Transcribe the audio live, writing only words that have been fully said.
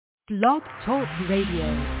Blog Talk Radio.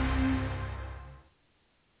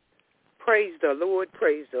 Praise the Lord,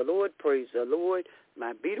 praise the Lord, praise the Lord,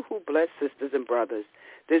 my beautiful, blessed sisters and brothers.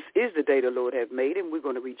 This is the day the Lord has made, and we're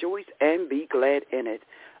going to rejoice and be glad in it.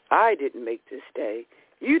 I didn't make this day.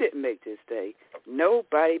 You didn't make this day.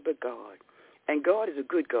 Nobody but God. And God is a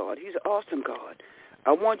good God. He's an awesome God.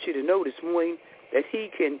 I want you to know this morning that he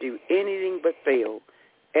can do anything but fail,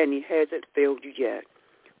 and he hasn't failed you yet.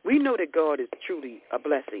 We know that God is truly a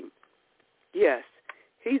blessing. Yes,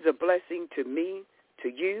 he's a blessing to me, to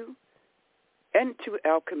you, and to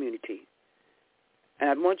our community. And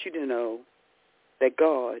I want you to know that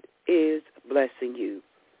God is blessing you.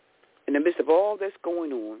 In the midst of all that's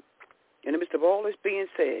going on, in the midst of all that's being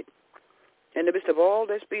said, in the midst of all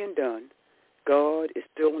that's being done, God is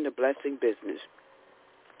still in the blessing business.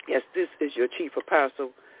 Yes, this is your Chief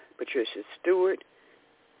Apostle, Patricia Stewart,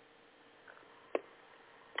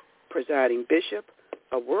 presiding Bishop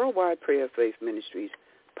of Worldwide Prayer Faith Ministries,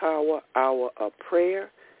 Power Hour of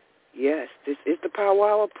Prayer. Yes, this is the Power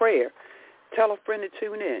Hour of Prayer. Tell a friend to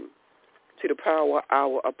tune in to the Power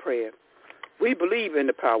Hour of Prayer. We believe in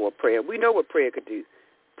the power of prayer. We know what prayer could do.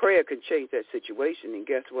 Prayer can change that situation, and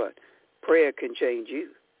guess what? Prayer can change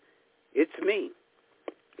you. It's me.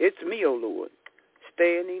 It's me, oh Lord,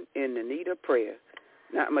 standing in the need of prayer.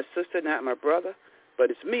 Not my sister, not my brother,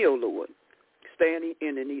 but it's me, oh Lord, standing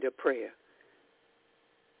in the need of prayer.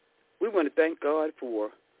 We want to thank God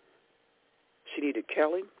for Shanita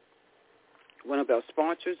Kelly, one of our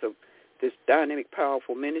sponsors of this dynamic,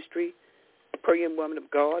 powerful ministry, praying woman of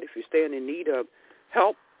God. If you stand in need of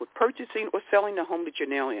help with purchasing or selling the home that you're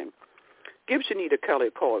now in, give Shanita Kelly a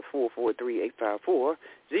call at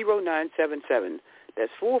 443-854-0977.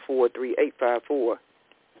 That's 443-854,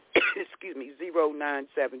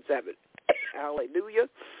 0977. Hallelujah.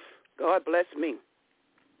 God bless me.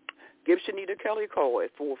 Give Shanita Kelly a call at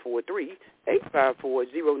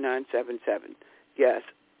 443-854-0977. Yes,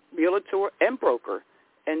 realtor and broker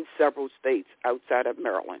in several states outside of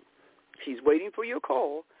Maryland. She's waiting for your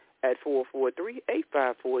call at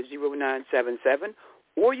 443-854-0977,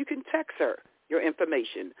 or you can text her your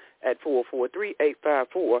information at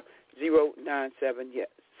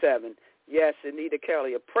 443-854-0977. Yes, Anita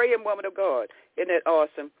Kelly, a praying woman of God. Isn't that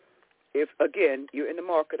awesome? If, again, you're in the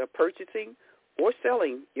market of purchasing or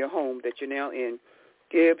selling your home that you're now in,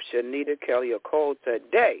 give Shanita Kelly a call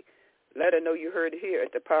today. Let her know you heard it here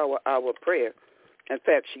at the Power Hour of Prayer. In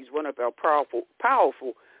fact, she's one of our powerful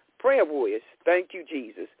prayer warriors. Thank you,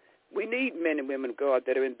 Jesus. We need men and women of God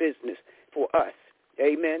that are in business for us.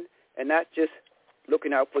 Amen. And not just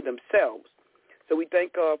looking out for themselves. So we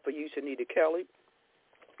thank God for you, Shanita Kelly.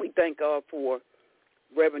 We thank God for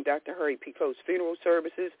Reverend Dr. Harry P. Close Funeral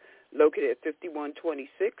Services, located at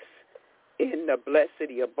 5126 in the blessed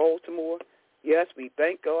city of Baltimore. Yes, we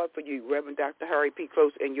thank God for you, Reverend Dr. Harry P.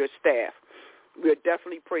 Close, and your staff. We're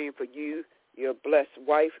definitely praying for you, your blessed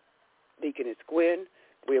wife, Deaconess Gwen.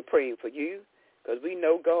 We're praying for you because we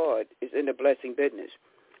know God is in the blessing business.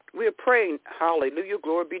 We're praying, hallelujah,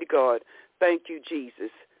 glory be to God. Thank you,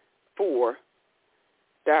 Jesus, for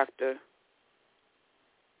Dr.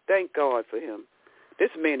 Thank God for him.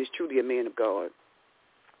 This man is truly a man of God.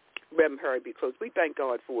 Reverend Harry B. Close, we thank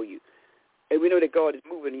God for you. And we know that God is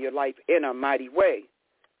moving in your life in a mighty way.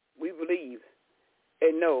 We believe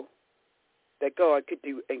and know that God could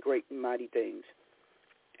do great and mighty things.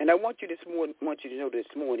 And I want you to know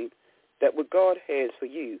this morning that what God has for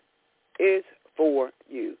you is for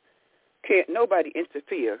you. Can't nobody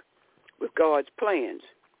interfere with God's plans.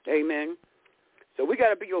 Amen. So we got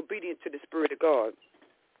to be obedient to the Spirit of God.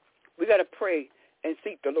 We got to pray and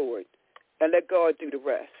seek the Lord and let God do the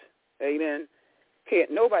rest. Amen.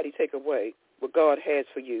 Can't nobody take away what God has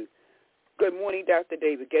for you. Good morning, Dr.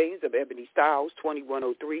 David Gaines of Ebony Styles,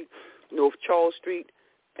 2103 North Charles Street.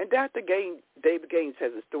 And Dr. David Gaines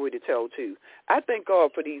has a story to tell, too. I thank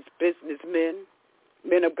God for these businessmen,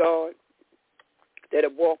 men of God, that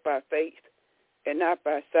have walked by faith and not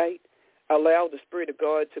by sight, allow the Spirit of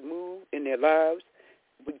God to move in their lives.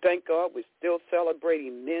 We thank God we're still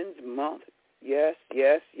celebrating Men's Month. Yes,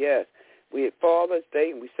 yes, yes. We had Father's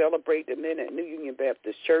Day, and we celebrate the men at New Union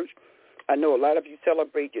Baptist Church. I know a lot of you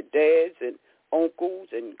celebrate your dads and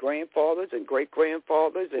uncles and grandfathers and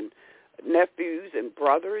great-grandfathers and nephews and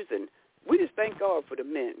brothers, and we just thank God for the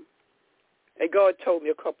men. And God told me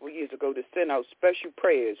a couple of years ago to send out special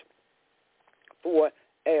prayers for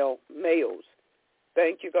our males.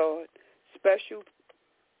 Thank you, God. Special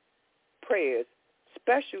prayers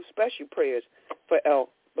for our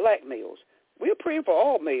black males. We're praying for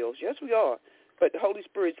all males. Yes, we are. But the Holy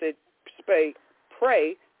Spirit said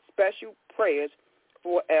pray special prayers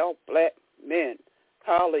for our black men.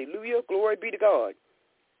 Hallelujah. Glory be to God.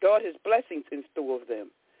 God has blessings in store for them.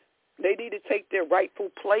 They need to take their rightful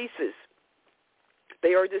places.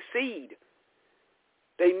 They are the seed.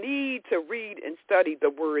 They need to read and study the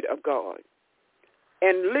Word of God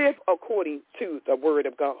and live according to the Word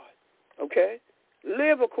of God. Okay?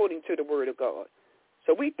 Live according to the Word of God.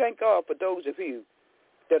 So we thank God for those of you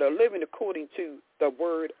that are living according to the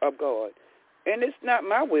Word of God. And it's not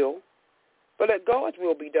my will, but let God's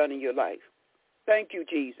will be done in your life. Thank you,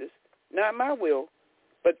 Jesus. Not my will,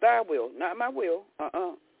 but thy will. Not my will.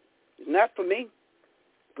 It's not for me.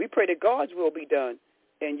 We pray that God's will be done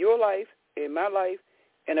in your life, in my life,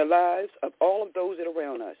 and the lives of all of those that are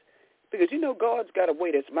around us. Because, you know, God's got a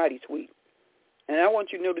way that's mighty sweet. And I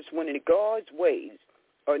want you to notice one, that God's ways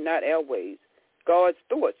are not our ways. God's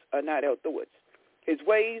thoughts are not our thoughts. His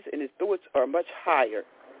ways and his thoughts are much higher.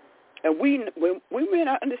 And we may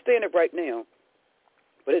not understand it right now,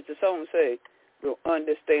 but as the song says, we'll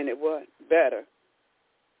understand it what? Better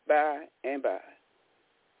by and by.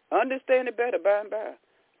 Understand it better by and by.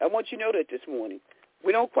 I want you to know that this morning.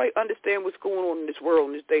 We don't quite understand what's going on in this world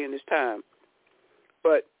in this day and this time,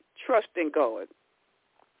 but trust in God.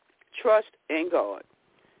 Trust in God.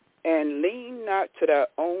 And lean not to thy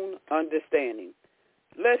own understanding.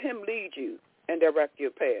 Let him lead you and direct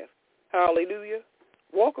your path. Hallelujah.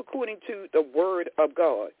 Walk according to the Word of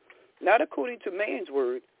God. Not according to man's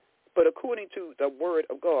word, but according to the Word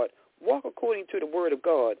of God. Walk according to the Word of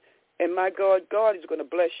God. And my God, God is going to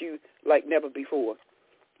bless you like never before.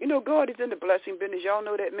 You know, God is in the blessing business. Y'all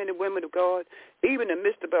know that, men and women of God. Even in the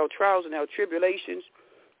midst of our trials and our tribulations,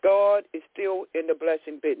 God is still in the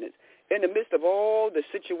blessing business. In the midst of all the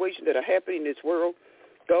situations that are happening in this world,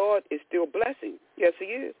 God is still blessing. Yes, he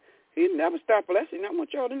is. He never stopped blessing. I want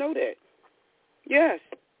y'all to know that. Yes.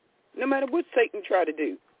 No matter what Satan tried to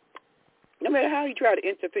do, no matter how he tried to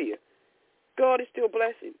interfere, God is still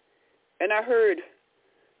blessing. And I heard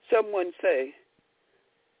someone say,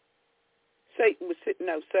 Satan was sitting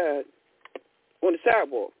outside on the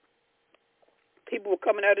sidewalk. People were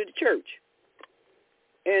coming out of the church.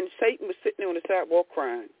 And Satan was sitting on the sidewalk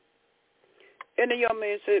crying. And the young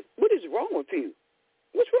man said, what is wrong with you?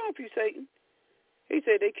 What's wrong with you, Satan? He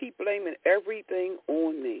said, they keep blaming everything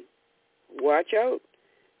on me. Watch out.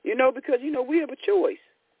 You know, because, you know, we have a choice.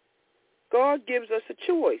 God gives us a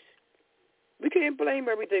choice. We can't blame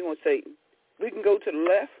everything on Satan. We can go to the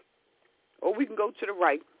left, or we can go to the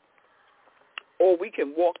right, or we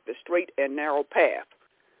can walk the straight and narrow path.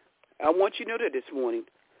 I want you to know that this morning,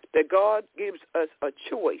 that God gives us a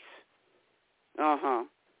choice.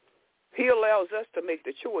 He allows us to make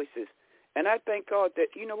the choices. And I thank God that,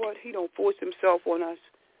 you know what, he don't force himself on us.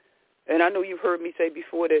 And I know you've heard me say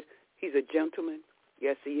before that he's a gentleman.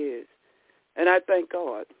 Yes, he is. And I thank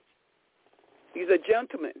God. He's a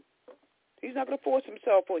gentleman. He's not going to force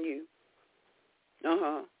himself on you.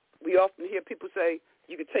 We often hear people say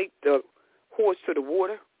you can take the horse to the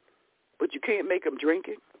water, but you can't make him drink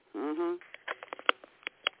it.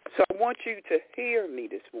 So I want you to hear me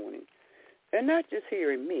this morning. And not just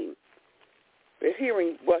hearing me, but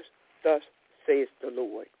hearing what thus says the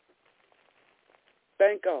Lord.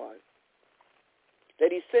 Thank God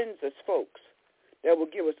that he sends us folks that will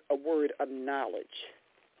give us a word of knowledge.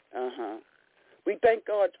 We thank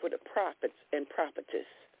God for the prophets and prophetess,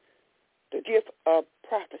 the gift of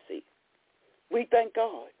prophecy. We thank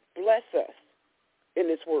God. Bless us in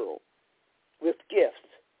this world with gifts.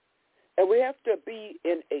 And we have to be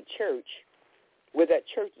in a church where that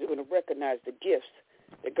church is going to recognize the gifts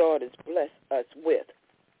that God has blessed us with.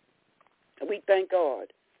 And we thank God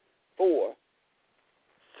for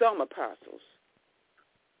some apostles,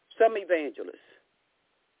 some evangelists,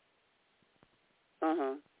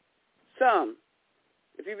 some.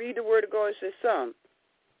 If you read the Word of God, it says some.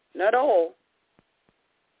 Not all.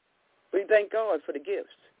 We thank God for the gifts.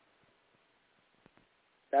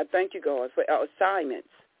 I thank you, God, for our assignments.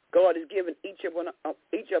 God has given each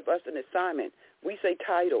of us an assignment. We say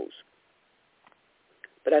titles,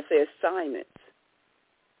 but I say assignments.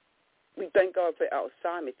 We thank God for our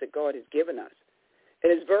assignments that God has given us.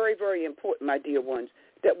 And it's very, very important, my dear ones,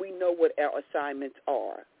 that we know what our assignments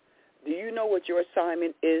are. Do you know what your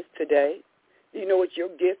assignment is today? Do you know what your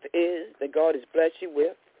gift is that God has blessed you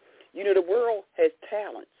with? You know, the world has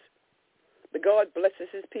talents, but God blesses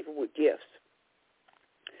his people with gifts.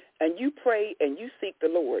 And you pray and you seek the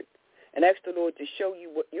Lord and ask the Lord to show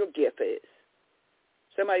you what your gift is.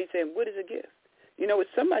 Somebody saying, what is a gift? You know,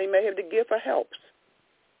 somebody may have the gift of helps.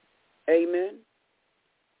 Amen.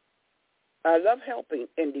 I love helping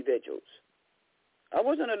individuals. I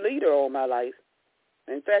wasn't a leader all my life.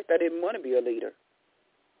 In fact, I didn't want to be a leader.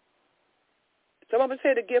 Some of us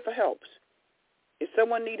had the gift of helps. If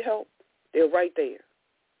someone need help, they're right there,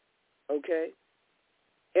 okay?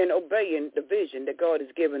 And obeying the vision that God has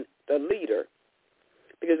given the leader,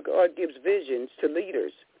 because God gives visions to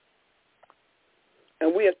leaders.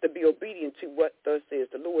 And we have to be obedient to what thus says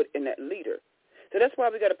the Lord in that leader. So that's why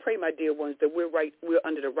we got to pray, my dear ones, that we're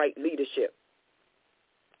under the right leadership.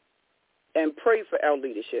 And pray for our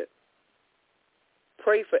leadership.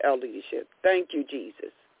 Pray for our leadership. Thank you,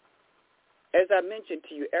 Jesus. As I mentioned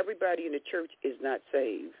to you, everybody in the church is not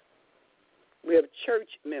saved. We have church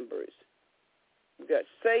members. We've got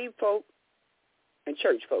saved folk and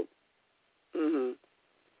church folk.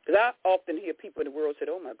 Because I often hear people in the world say,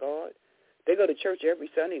 oh, my God, they go to church every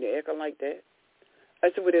Sunday and they're acting like that. I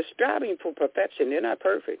said, well, they're striving for perfection. They're not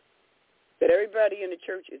perfect. But everybody in the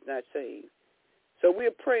church is not saved. So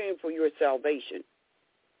we're praying for your salvation.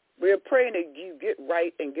 We're praying that you get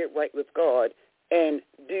right and get right with God and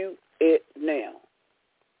do it now.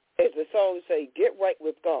 As the song say, get right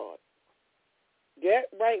with God. Get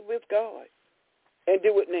right with God and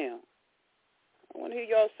do it now. I want to hear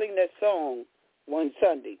y'all sing that song one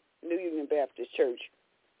Sunday, New Union Baptist Church.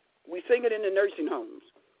 We sing it in the nursing homes.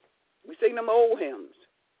 We sing them old hymns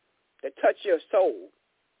that touch your soul,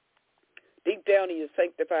 deep down in your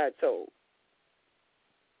sanctified soul.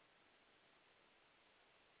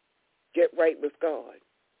 Get right with God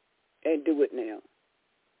and do it now.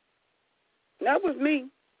 Not with me,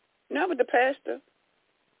 not with the pastor,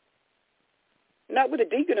 not with the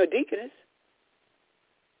deacon or deaconess,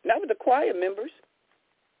 not with the choir members,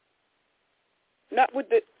 not with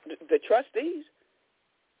the trustees.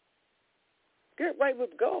 Get right with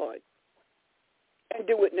God and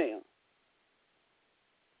do it now.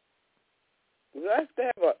 We have to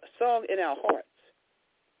have a song in our hearts.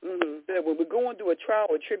 That when we're going through a trial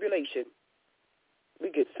or tribulation,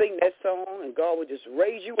 we could sing that song and God will just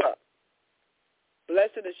raise you up.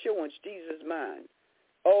 Blessed assurance, Jesus mine.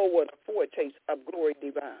 Oh, what a foretaste of glory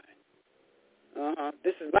divine.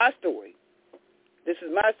 This is my story. This is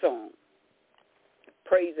my song.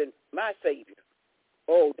 Praising my Savior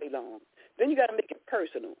all day long. Then you got to make it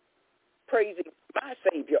personal. Praising my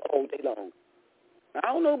Savior all day long.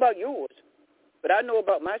 I don't know about yours, but I know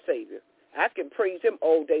about my Savior. I can praise him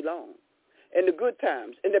all day long. In the good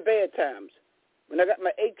times, in the bad times, when I got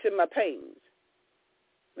my aches and my pains,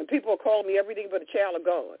 when people call me everything but a child of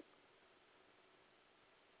God,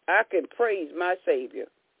 I can praise my Savior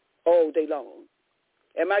all day long.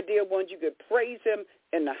 And my dear ones, you can praise him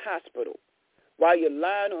in the hospital while you're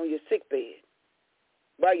lying on your sick bed,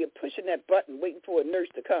 while you're pushing that button waiting for a nurse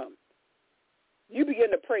to come. You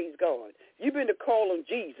begin to praise God. You begin to call on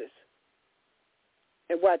Jesus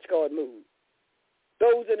and watch God move.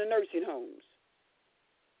 Those in the nursing homes,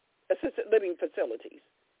 assisted living facilities,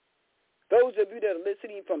 those of you that are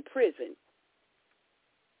listening from prison,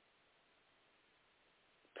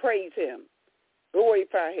 praise him,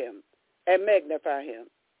 glorify him, and magnify him.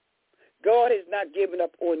 God has not given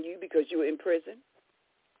up on you because you're in prison.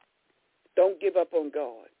 Don't give up on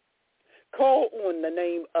God. Call on the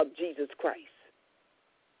name of Jesus Christ.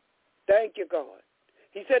 Thank you, God.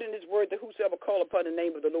 He said in his word that whosoever call upon the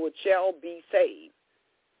name of the Lord shall be saved.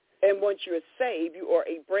 And once you're saved, you are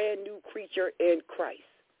a brand new creature in Christ.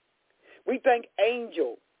 We thank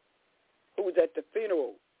Angel, who was at the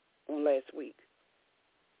funeral on last week.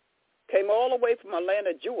 Came all the way from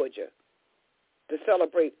Atlanta, Georgia, to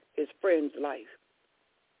celebrate his friend's life.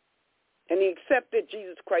 And he accepted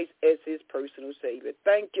Jesus Christ as his personal Savior.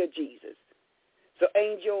 Thank you, Jesus. So,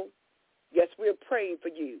 Angel, yes, we're praying for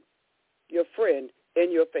you, your friend,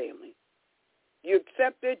 and your family. You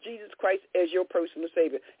accepted Jesus Christ as your personal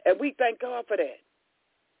Savior. And we thank God for that.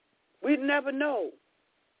 We never know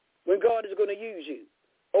when God is going to use you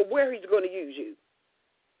or where he's going to use you.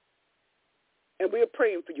 And we're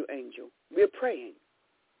praying for you, Angel. We're praying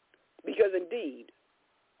because, indeed,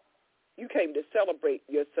 you came to celebrate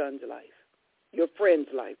your son's life, your friend's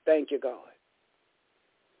life. Thank you, God.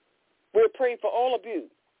 We're praying for all of you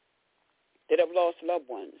that have lost loved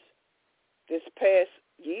ones this past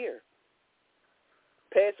year,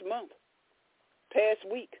 past month, past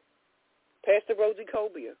week, Pastor Rosie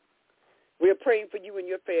Cobia. We're praying for you and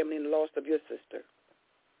your family in the loss of your sister.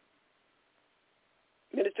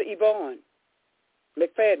 Minister Yvonne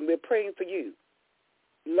McFadden, we're praying for you.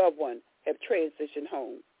 Loved one have transitioned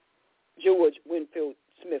home. George Winfield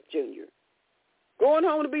Smith, Jr. Going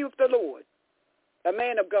home to be with the Lord, a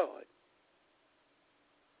man of God.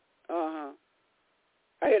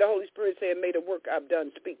 I hear the Holy Spirit saying, may the work I've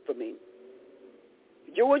done speak for me.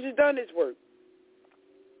 George has done his work.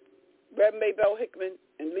 Reverend Maybell Hickman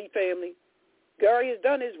and Lee family, Gary has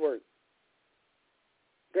done his work.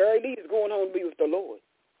 Gary Lee is going home to be with the Lord.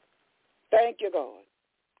 Thank you, God.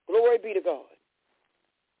 Glory be to God.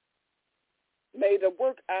 May the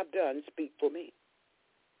work I've done speak for me.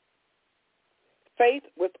 Faith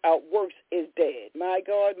without works is dead. My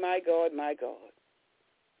God, my God, my God.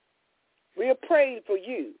 We are praying for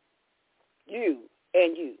you,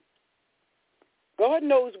 and you. God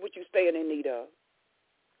knows what you stand in need of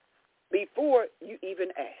before you even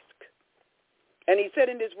ask. And he said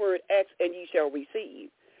in this word, ask and ye shall receive.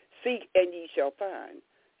 Seek and ye shall find.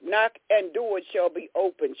 Knock and doors shall be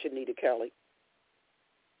open, Shanita Kelly.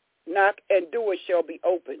 Knock and doors shall be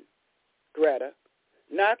open, Greta.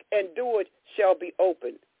 Knock and doors shall be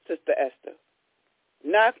open, Sister Esther.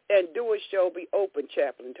 Knock and doors shall be open,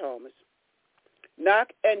 Chaplain Thomas. Knock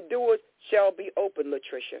and doors shall be open,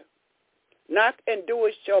 Latricia. Knock and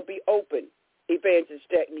doors shall be open, Evangelist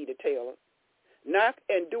Nita Taylor. Knock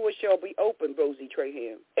and doors shall be open, Rosie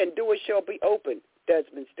Traham. And doors shall be open,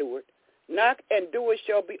 Desmond Stewart. Knock and doors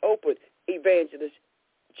shall be open, Evangelist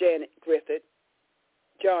Janet Griffith,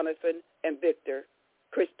 Jonathan and Victor,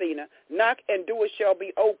 Christina. Knock and doors shall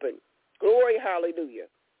be open. Glory, hallelujah.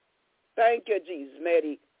 Thank you, Jesus.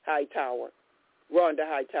 Maddie Hightower, Rhonda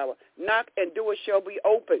Hightower. Knock and doors shall be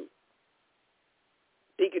open.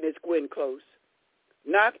 Deaconess Gwen Close.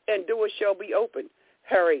 Knock and doors shall be open.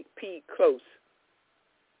 Harry P. Close.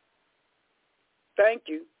 Thank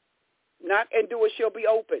you. Knock and doors shall be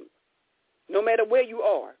open. No matter where you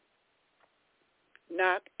are.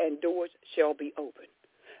 Knock and doors shall be open.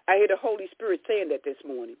 I hear the Holy Spirit saying that this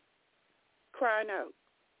morning. Crying out.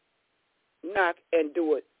 Knock and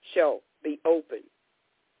doors shall be open.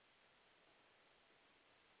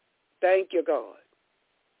 Thank you, God.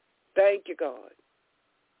 Thank you, God.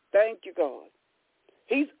 Thank you, God.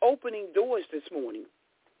 He's opening doors this morning.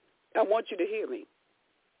 I want you to hear me.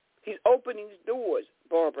 He's opening doors,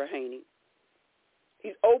 Barbara Haney.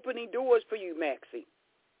 He's opening doors for you, Maxie.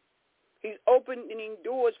 He's opening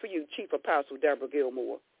doors for you, Chief Apostle Deborah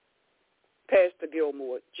Gilmore, Pastor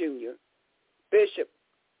Gilmore, Jr., Bishop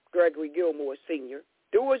Gregory Gilmore, Sr.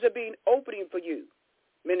 Doors are being opening for you,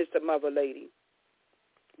 Minister Mother Lady.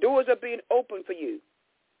 Doors are being opened for you,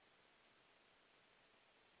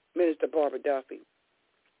 Minister Barbara Duffy.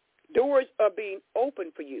 Doors are being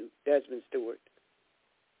opened for you, Desmond Stewart.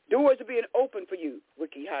 Doors are being opened for you,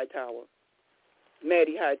 Ricky Hightower,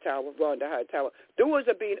 Maddie Hightower, Rhonda Hightower. Doors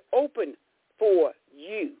are being opened for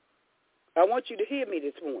you. I want you to hear me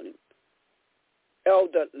this morning.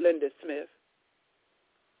 Elder Linda Smith.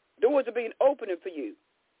 Doors are being opened for you.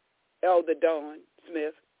 Elder Dawn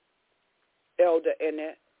Smith. Elder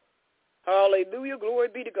Annette. Hallelujah. Glory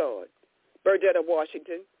be to God. Burdetta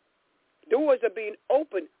Washington. Doors are being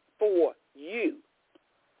opened for you.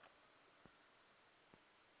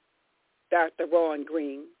 Dr. Ron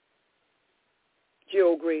Green.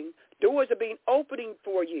 Jill Green. Doors are being opening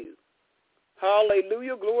for you.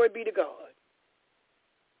 Hallelujah. Glory be to God.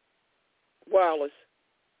 Wallace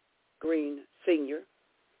Green Sr.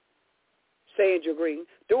 Sandra Green.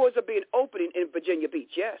 Doors are being opening in Virginia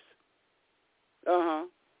Beach. Yes.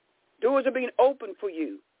 Doors are being opened for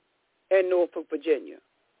you in Norfolk, Virginia.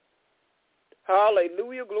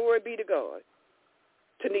 Hallelujah. Glory be to God.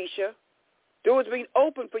 Tanisha. Doors are being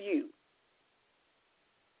opened for you.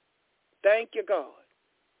 Thank you, God.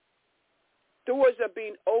 Doors are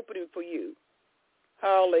being opened for you.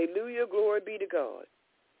 Hallelujah. Glory be to God.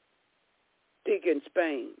 Deacon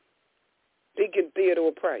Spain. Deacon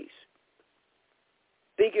Theodore Price.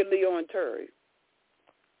 Deacon Leon Terry.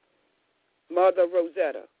 Mother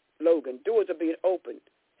Rosetta Logan. Doors are being opened.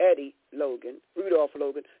 Eddie Logan. Rudolph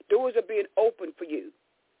Logan. Doors are being opened for you.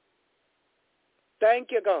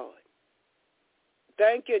 Thank you, God.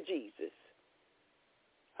 Thank you, Jesus.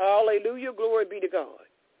 Hallelujah. Glory be to God.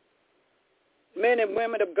 Men and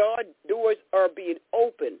women of God, doors are being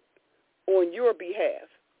opened on your behalf.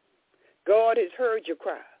 God has heard your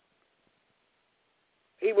cry.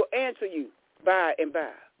 He will answer you by and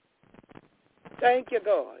by. Thank you,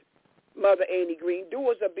 God. Mother Annie Green,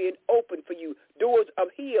 doors are being opened for you. Doors of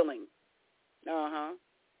healing. Mother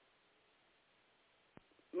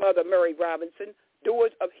Mary Robinson,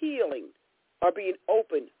 doors of healing are being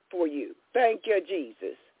opened for you. Thank you,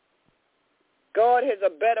 Jesus. God has a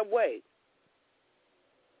better way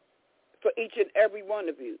for each and every one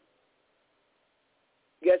of you.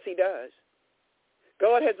 Yes, he does.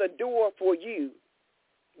 God has a door for you,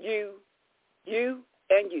 you,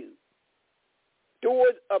 and you.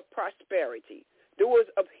 Doors of prosperity, doors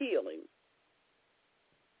of healing.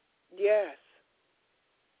 Yes.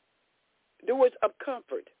 Doors of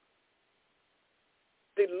comfort.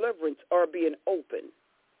 Deliverance are being opened.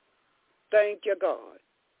 Thank you, God,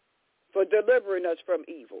 for delivering us from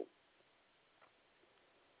evil.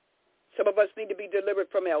 Some of us need to be delivered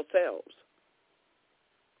from ourselves.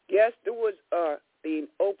 Yes, doors are being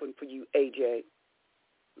opened for you, AJ.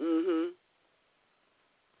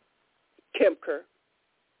 Kemker.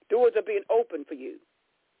 Doors are being opened for you.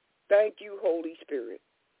 Thank you, Holy Spirit.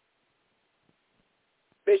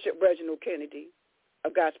 Bishop Reginald Kennedy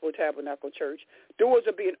of Gospel Tabernacle Church. Doors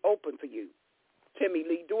are being opened for you. Timmy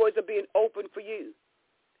Lee, doors are being opened for you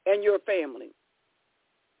and your family.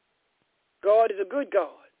 God is a good God.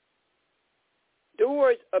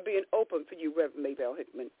 Doors are being opened for you, Reverend Maybell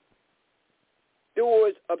Hickman.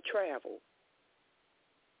 Doors of travel.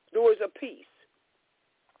 Doors of peace.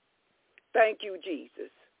 Thank you,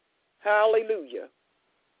 Jesus. Hallelujah.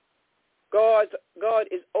 God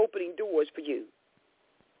is opening doors for you.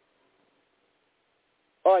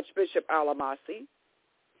 Archbishop Alamasi,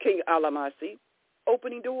 King Alamasi,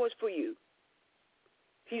 opening doors for you.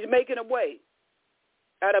 He's making a way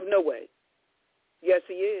out of no way. Yes,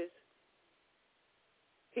 he is.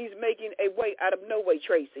 He's making a way out of no way,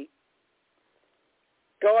 Tracy.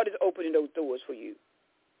 God is opening those doors for you.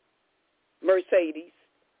 Mercedes,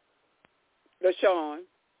 LaShawn,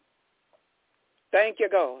 thank you,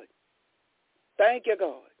 God. Thank you,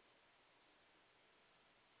 God.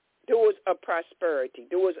 Doors of prosperity,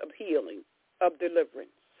 doors of healing, of deliverance,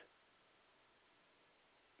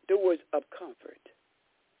 doors of comfort,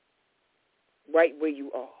 right where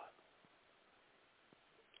you are.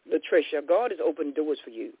 Latricia, God is opening doors for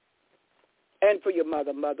you and for your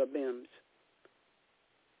mother, Mother Mims.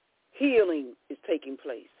 Healing is taking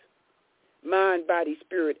place, mind, body,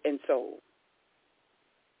 spirit, and soul.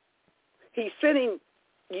 He's sending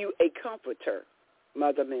you a comforter,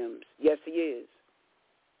 Mother Mims. Yes, he is.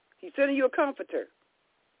 He's sending you a comforter.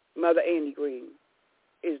 Mother Annie Green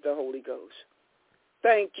is the Holy Ghost.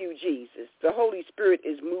 Thank you, Jesus. The Holy Spirit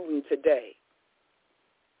is moving today.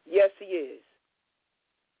 Yes, he is.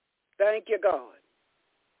 Thank you, God.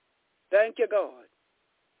 Thank you, God,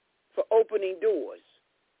 for opening doors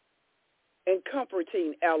and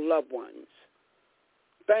comforting our loved ones.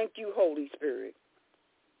 Thank you, Holy Spirit.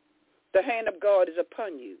 The hand of God is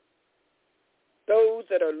upon you. Those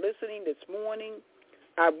that are listening this morning,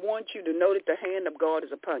 I want you to know that the hand of God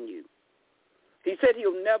is upon you. He said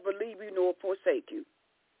he'll never leave you nor forsake you.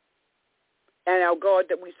 And our God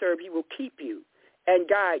that we serve, he will keep you and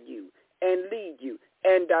guide you and lead you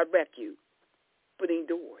and direct you, opening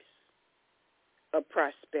doors of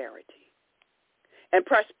prosperity. And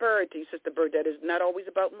prosperity, Sister Burdette, is not always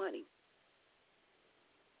about money.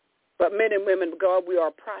 But men and women of God, we are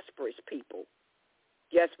prosperous people.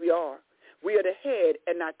 Yes, we are. We are the head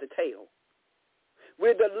and not the tail.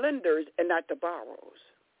 We're the lenders and not the borrowers.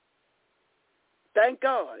 Thank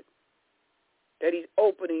God that he's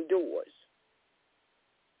opening doors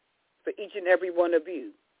for each and every one of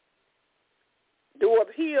you. Door of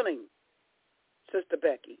healing, Sister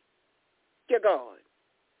Becky. Dear God.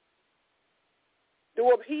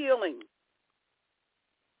 Door of healing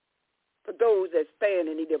for those that stand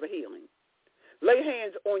in need of a healing. Lay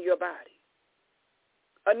hands on your body.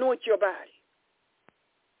 Anoint your body.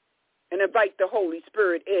 And invite the Holy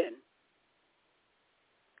Spirit in.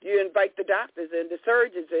 You invite the doctors in, the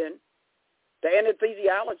surgeons in, the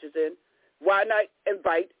anesthesiologists in. Why not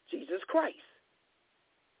invite Jesus Christ?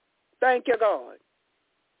 Thank you, God.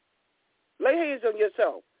 Lay hands on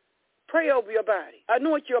yourself. Pray over your body.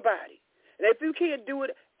 Anoint your body. And if you can't do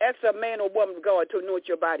it, ask a man or woman of God to anoint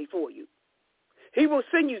your body for you. He will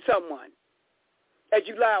send you someone as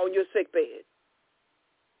you lie on your sick bed,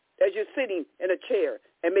 as you're sitting in a chair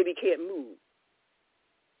and maybe can't move.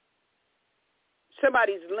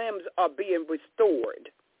 Somebody's limbs are being restored.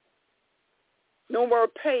 No more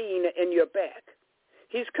pain in your back.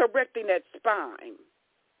 He's correcting that spine.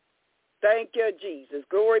 Thank you, Jesus.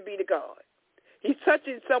 Glory be to God. He's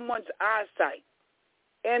touching someone's eyesight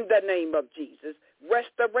in the name of Jesus.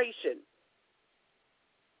 Restoration.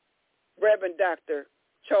 Reverend Dr.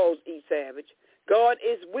 Charles E. Savage, God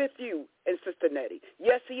is with you and Sister Nettie.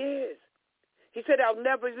 Yes, he is. He said, I'll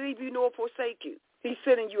never leave you nor forsake you. He's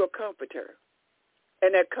sending you a comforter,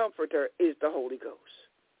 and that comforter is the Holy Ghost.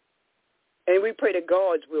 And we pray that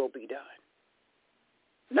God's will be done.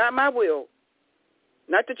 Not my will,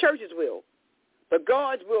 not the church's will, but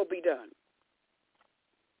God's will be done.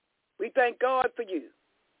 We thank God for you.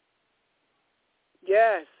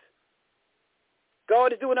 Yes.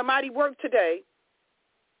 God is doing a mighty work today.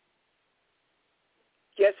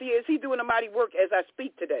 Yes, he is. He's doing a mighty work as I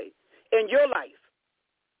speak today in your life,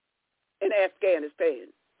 in Afghanistan,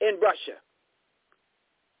 in Russia,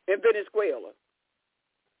 in Venezuela,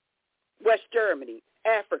 West Germany,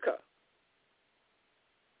 Africa,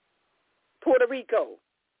 Puerto Rico,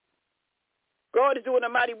 God is doing a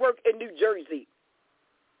mighty work in New Jersey,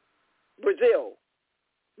 Brazil,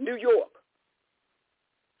 New York,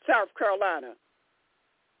 South Carolina,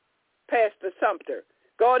 Pastor Sumter.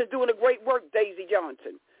 God is doing a great work, Daisy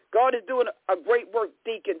Johnson. God is doing a great work,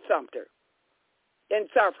 Deacon Sumter, in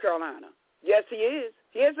South Carolina. Yes, he is.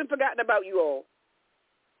 He hasn't forgotten about you all.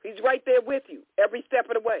 He's right there with you every step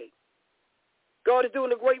of the way. God is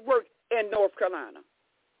doing a great work in North Carolina.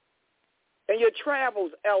 And your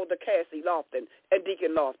travels, Elder Cassie Lofton and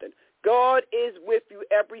Deacon Lofton. God is with you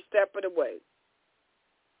every step of the way.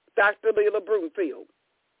 Dr. Leila Broomfield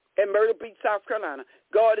in Myrtle Beach, South Carolina.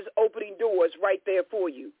 God is opening doors right there for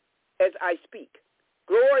you as I speak.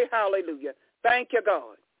 Glory, hallelujah. Thank you,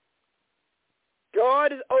 God.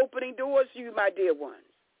 God is opening doors for you, my dear ones.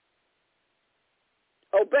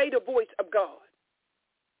 Obey the voice of God.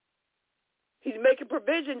 He's making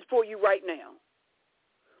provisions for you right now.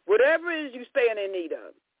 Whatever it is you stand in need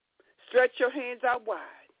of, stretch your hands out wide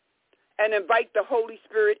and invite the Holy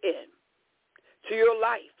Spirit in to your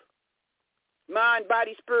life, mind,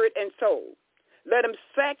 body, spirit, and soul. Let him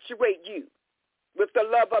saturate you with the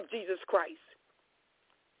love of Jesus Christ.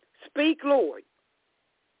 Speak, Lord,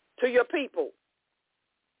 to your people.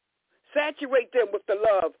 Saturate them with the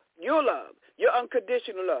love, your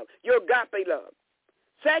unconditional love, your agape love.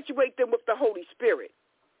 Saturate them with the Holy Spirit.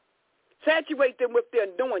 Saturate them with the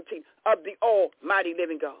anointing of the almighty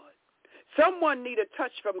living God. Someone need a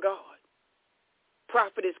touch from God.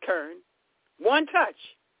 Prophetess Kern. One touch.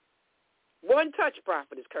 One touch,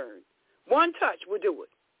 Prophetess Kern. One touch will do it.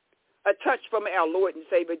 A touch from our Lord and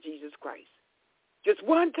Savior Jesus Christ. Just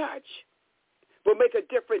one touch will make a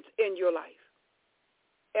difference in your life.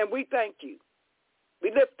 And we thank you.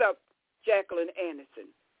 We lift up Jacqueline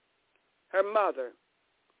Anderson, her mother,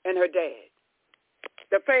 and her dad,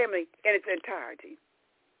 the family in its entirety.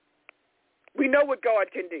 We know what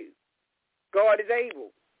God can do. God is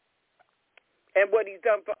able. And what he's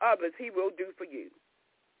done for others, he will do for you.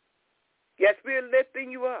 Yes, we're lifting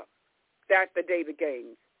you up, Dr. David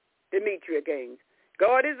Gaines, Demetria Gaines.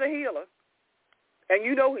 God is a healer, and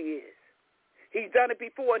you know he is. He's done it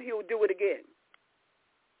before, and he'll do it again.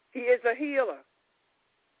 He is a healer.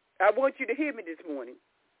 I want you to hear me this morning.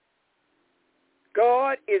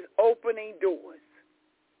 God is opening doors.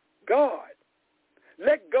 God.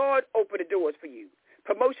 Let God open the doors for you.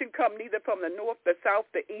 Promotion comes neither from the north, the south,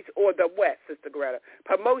 the east, or the west, Sister Greta.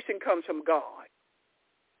 Promotion comes from God.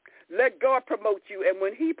 Let God promote you, and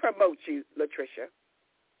when he promotes you, Latricia,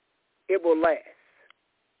 it will last.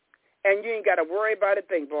 And you ain't got to worry about a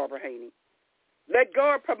thing, Barbara Haney. Let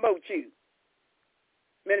God promote you,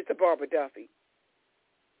 Minister Barbara Duffy.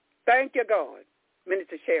 Thank you, God,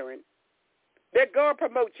 Minister Sharon. Let God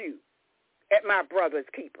promote you at my brother's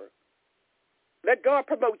keeper. Let God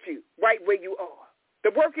promote you right where you are.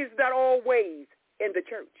 The work is not always in the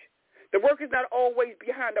church. The work is not always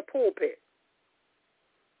behind the pulpit.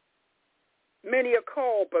 Many are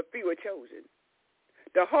called, but few are chosen.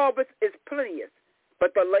 The harvest is plenteous,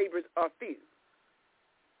 but the laborers are few.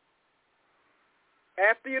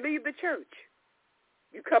 After you leave the church,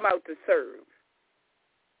 you come out to serve.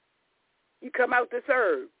 You come out to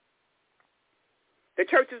serve. The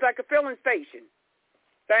church is like a filling station.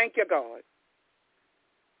 Thank you, God.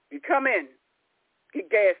 You come in, get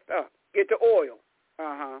gassed up, get the oil.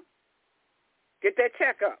 Get that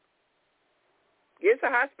checkup. It's a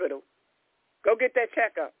hospital. Go get that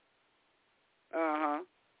checkup.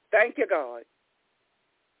 Thank you, God.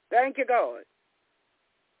 Thank you, God.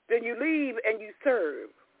 Then you leave and you serve.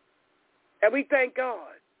 And we thank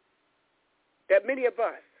God that many of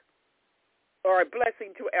us are a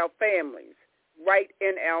blessing to our families right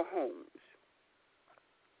in our homes.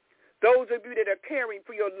 Those of you that are caring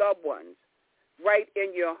for your loved ones right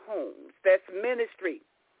in your homes. That's ministry.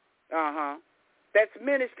 That's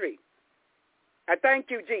ministry. I thank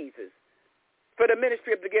you, Jesus, for the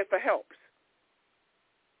ministry of the gift of helps.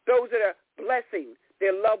 Those that are blessing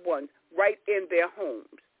their loved ones right in their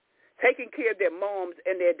homes, taking care of their moms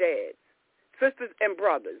and their dads, sisters and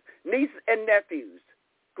brothers, nieces and nephews,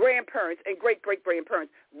 grandparents and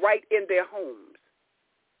great-great-grandparents right in their homes.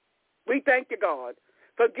 We thank you, God,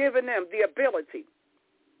 for giving them the ability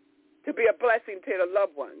to be a blessing to their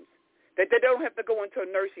loved ones, that they don't have to go into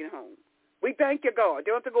a nursing home. We thank you, God. They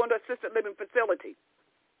don't have to go into an assisted living facility,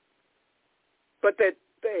 but that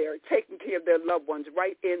they are taking care of their loved ones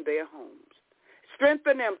right in their homes.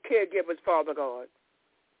 Strengthen them, caregivers, Father God.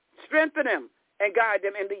 Strengthen them and guide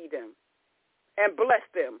them and lead them and bless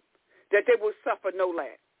them that they will suffer no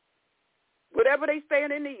lack. Whatever they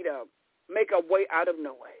stand in need of, make a way out of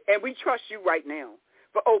no way. And we trust you right now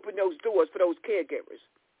for opening those doors for those caregivers,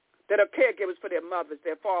 that are caregivers for their mothers,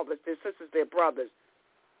 their fathers, their sisters, their brothers,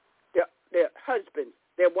 their husbands,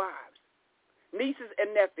 their wives, nieces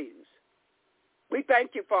and nephews. We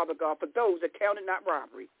thank you, Father God, for those that counted not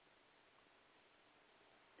robbery.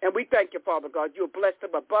 And we thank you, Father God, you'll bless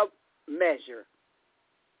them above measure.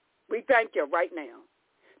 We thank you right now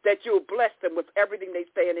that you'll bless them with everything they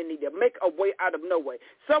stand in need of. Make a way out of no way.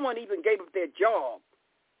 Someone even gave up their job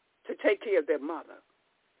to take care of their mother.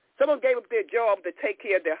 Someone gave up their job to take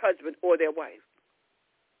care of their husband or their wife.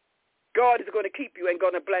 God is going to keep you and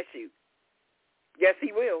going to bless you. Yes,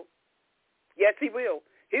 he will. Yes, he will.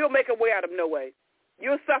 He'll make a way out of no way.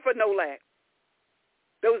 You'll suffer no lack.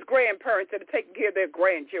 Those grandparents that are taking care of their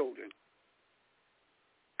grandchildren.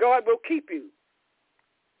 God will keep you,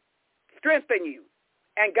 strengthen you,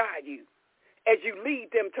 and guide you as you lead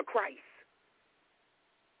them to Christ.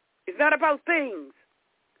 It's not about things.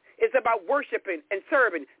 It's about worshiping and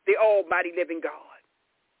serving the almighty living God.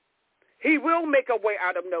 He will make a way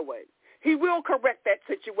out of no way. He will correct that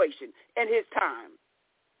situation in his time.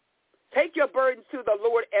 Take your burdens to the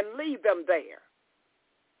Lord and leave them there.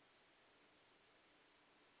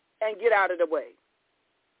 And get out of the way.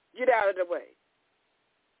 Get out of the way.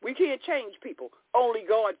 We can't change people. Only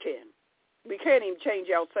God can. We can't even change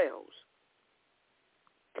ourselves.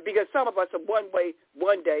 Because some of us are one way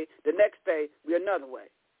one day, the next day we're another way.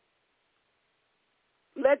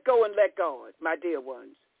 Let go and let God, my dear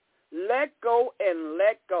ones. Let go and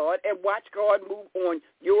let God and watch God move on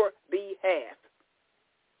your behalf.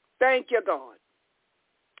 Thank you, God.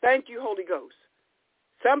 Thank you, Holy Ghost.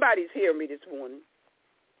 Somebody's hearing me this morning.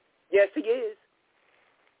 Yes, he is.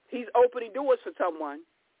 He's opening doors for someone.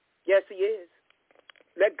 Yes, he is.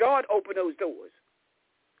 Let God open those doors.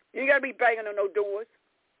 You ain't got to be banging on no doors.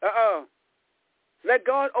 Let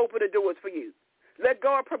God open the doors for you. Let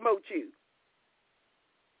God promote you.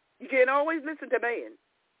 You can't always listen to man.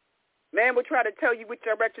 Man will try to tell you which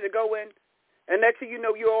direction to go in, and next thing you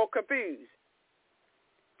know, you're all confused.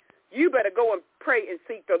 You better go and pray and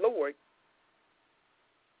seek the Lord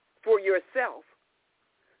for yourself.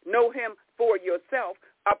 Know him for yourself,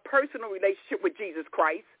 a personal relationship with Jesus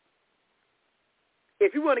Christ.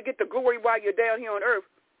 If you want to get the glory while you're down here on earth,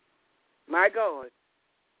 my God,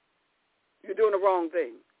 you're doing the wrong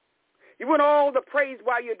thing. You want all the praise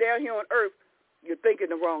while you're down here on earth, you're thinking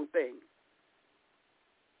the wrong thing.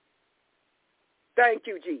 Thank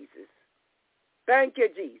you, Jesus. Thank you,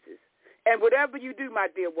 Jesus. And whatever you do, my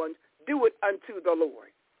dear ones, do it unto the Lord.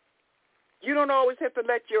 You don't always have to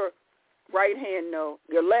let your right hand know,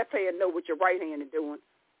 your left hand know what your right hand is doing.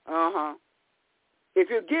 If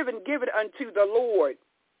you're giving, give it unto the Lord.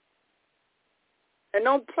 And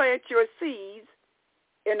don't plant your seeds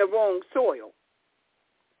in the wrong soil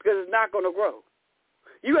because it's not going to grow.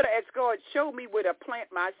 You got to ask God, show me where to plant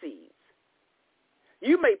my seeds.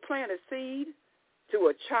 You may plant a seed to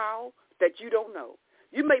a child that you don't know.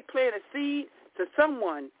 You may plant a seed to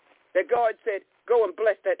someone that God said, go and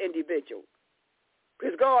bless that individual.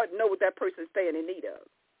 Because God knows what that person stands in need of.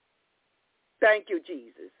 Thank you,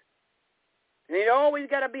 Jesus. And it always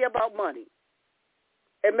got to be about money.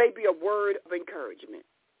 It may be a word of encouragement.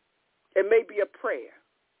 It may be a prayer.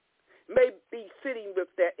 It may be sitting with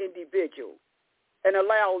that individual and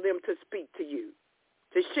allow them to speak to you,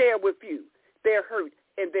 to share with you their hurt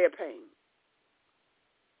and their pain.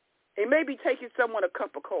 It may be taking someone a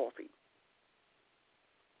cup of coffee.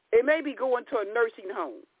 It may be going to a nursing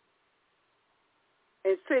home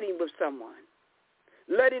and sitting with someone,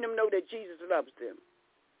 letting them know that Jesus loves them.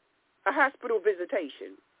 A hospital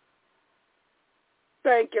visitation.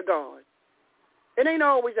 Thank you, God. It ain't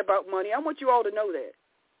always about money. I want you all to know that.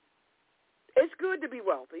 It's good to be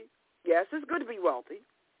wealthy. Yes, it's good to be wealthy.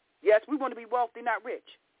 Yes, we want to be wealthy, not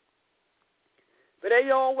rich. But it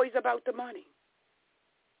ain't always about the money.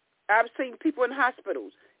 I've seen people in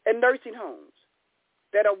hospitals and nursing homes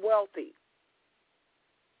that are wealthy.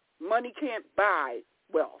 Money can't buy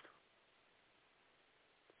wealth.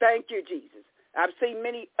 Thank you, Jesus. I've seen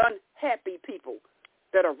many unhappy people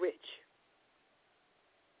that are rich.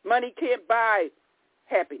 Money can't buy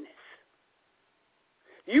happiness.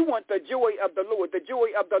 You want the joy of the Lord. The joy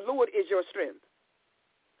of the Lord is your strength.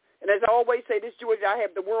 And as I always say, this joy that I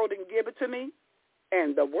have, the world didn't give it to me,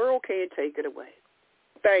 and the world can't take it away.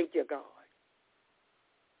 Thank you, God.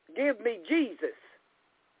 Give me Jesus.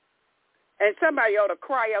 And somebody ought to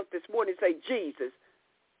cry out this morning and say, Jesus,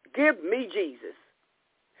 give me Jesus.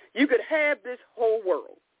 You could have this whole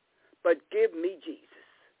world, but give me Jesus.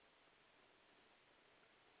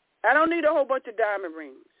 I don't need a whole bunch of diamond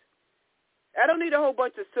rings. I don't need a whole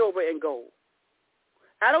bunch of silver and gold.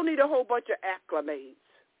 I don't need a whole bunch of acclamations.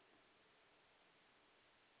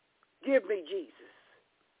 Give me Jesus.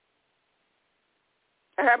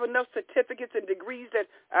 I have enough certificates and degrees that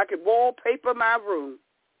I could wallpaper my room.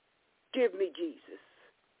 Give me Jesus.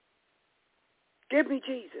 Give me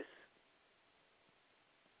Jesus.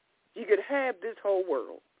 You could have this whole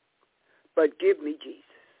world, but give me Jesus.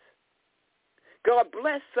 God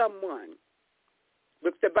bless someone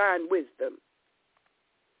with divine wisdom,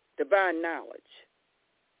 divine knowledge,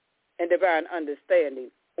 and divine understanding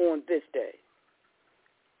on this day.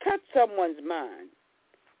 Touch someone's mind,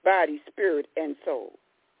 body, spirit, and soul.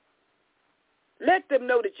 Let them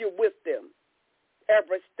know that you're with them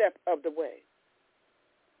every step of the way.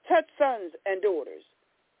 Touch sons and daughters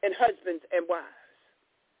and husbands and wives.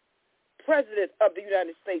 President of the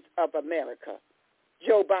United States of America,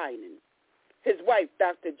 Joe Biden, his wife,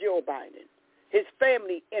 Dr. Joe Biden, his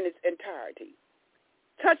family in its entirety.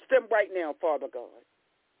 Touch them right now, Father God.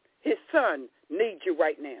 His son needs you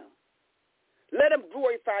right now. Let him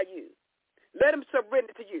glorify you. Let him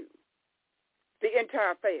surrender to you, the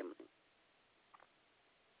entire family.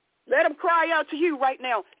 Let them cry out to you right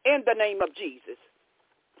now in the name of Jesus.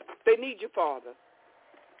 They need you, Father.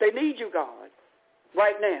 They need you, God,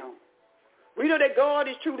 right now. We know that God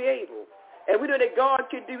is truly able, and we know that God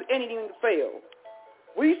can do anything but fail.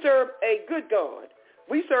 We serve a good God.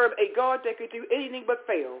 We serve a God that can do anything but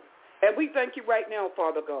fail. And we thank you right now,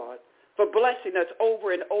 Father God, for blessing us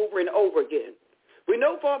over and over and over again. We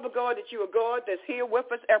know, Father God, that you are God that's here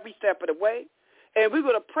with us every step of the way, and we're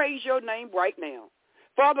going to praise your name right now.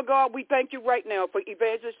 Father God, we thank you right now for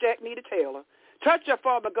Evangelist Jacknita Taylor. Touch her,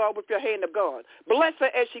 Father God, with your hand of God. Bless her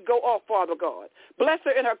as she go off, Father God. Bless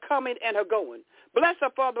her in her coming and her going. Bless her,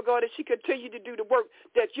 Father God, as she continue to do the work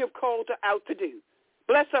that you've called her out to do.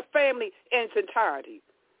 Bless her family in its entirety.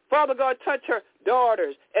 Father God, touch her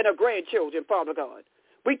daughters and her grandchildren, Father God.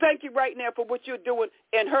 We thank you right now for what you're doing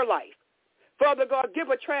in her life. Father God, give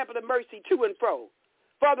her traveling mercy to and fro.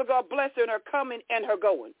 Father God, bless her in her coming and her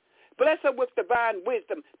going. Bless her with divine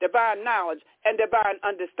wisdom, divine knowledge, and divine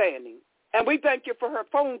understanding. And we thank you for her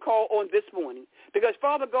phone call on this morning because,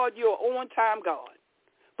 Father God, you're an on-time God.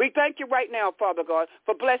 We thank you right now, Father God,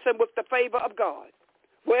 for blessing with the favor of God.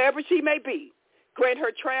 Wherever she may be, grant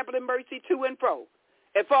her traveling mercy to and fro.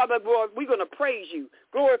 And, Father God, we're going to praise you,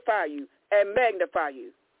 glorify you, and magnify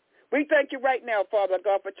you. We thank you right now, Father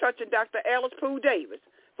God, for touching Dr. Alice Poole Davis,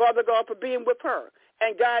 Father God, for being with her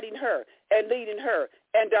and guiding her and leading her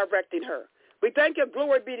and directing her. We thank you,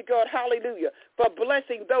 glory be to God, hallelujah, for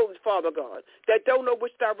blessing those, Father God, that don't know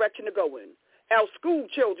which direction to go in. Our school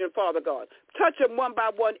children, Father God, touch them one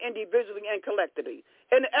by one, individually and collectively.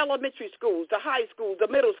 In the elementary schools, the high schools, the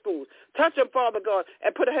middle schools, touch them, Father God,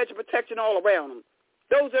 and put a hedge of protection all around them.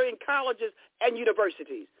 Those are in colleges and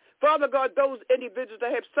universities. Father God, those individuals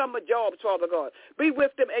that have summer jobs, Father God, be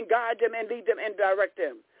with them and guide them and lead them and direct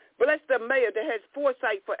them. Bless the mayor that has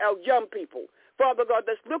foresight for our young people, Father God,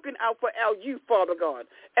 that's looking out for our youth, Father God,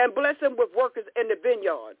 and bless him with workers in the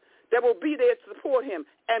vineyard that will be there to support him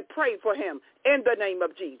and pray for him in the name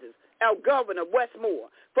of Jesus. Our governor, Westmore,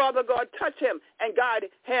 Father God, touch him and guide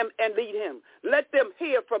him and lead him. Let them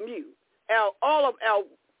hear from you. All of our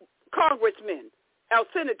congressmen, our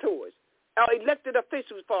senators, our elected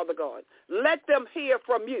officials, Father God, let them hear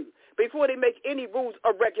from you before they make any rules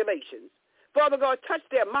or regulations. Father God, touch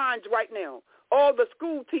their minds right now. All the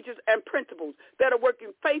school teachers and principals that are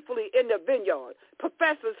working faithfully in the vineyard,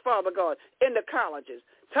 professors, Father God, in the colleges.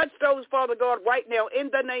 Touch those, Father God, right now in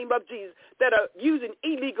the name of Jesus that are using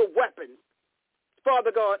illegal weapons,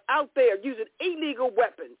 Father God, out there using illegal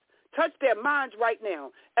weapons. Touch their minds right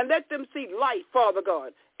now and let them see life, Father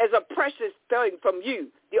God, as a precious thing from you,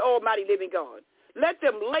 the almighty living God. Let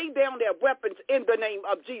them lay down their weapons in the name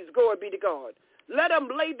of Jesus. Glory be to God. Let them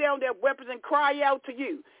lay down their weapons and cry out to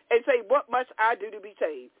you and say, what must I do to be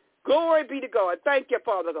saved? Glory be to God. Thank you,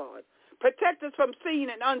 Father God. Protect us from seen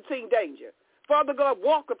and unseen danger. Father God,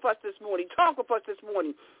 walk with us this morning. Talk with us this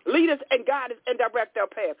morning. Lead us and guide us and direct our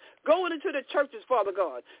path. Going into the churches, Father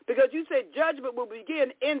God, because you said judgment will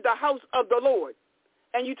begin in the house of the Lord.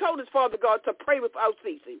 And you told us, Father God, to pray without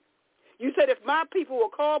ceasing. You said if my people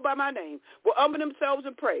will call by my name, will humble themselves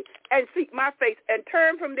and pray, and seek my face and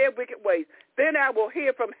turn from their wicked ways, then I will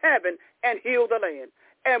hear from heaven and heal the land.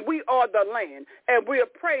 And we are the land, and we are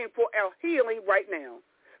praying for our healing right now.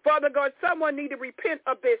 Father God, someone need to repent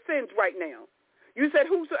of their sins right now. You said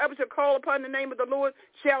whosoever shall call upon the name of the Lord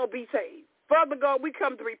shall be saved. Father God, we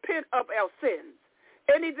come to repent of our sins.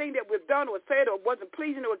 Anything that we've done or said or wasn't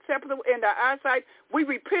pleasing or acceptable in thy eyesight, we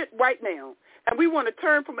repent right now. And we want to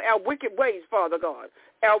turn from our wicked ways, Father God,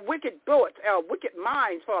 our wicked thoughts, our wicked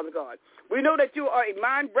minds, Father God. We know that you are a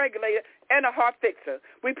mind regulator and a heart fixer.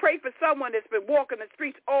 We pray for someone that's been walking the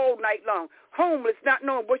streets all night long, homeless, not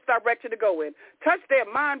knowing which direction to go in. Touch their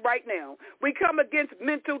mind right now. We come against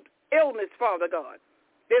mental illness, Father God.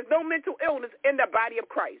 There's no mental illness in the body of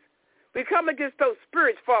Christ. We come against those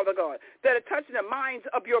spirits, Father God, that are touching the minds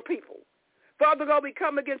of your people. Father God, we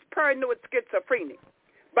come against paranoid schizophrenia,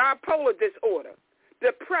 bipolar disorder,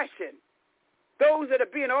 depression, those that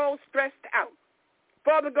are being all stressed out.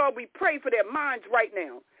 Father God, we pray for their minds right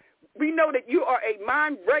now. We know that you are a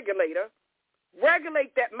mind regulator.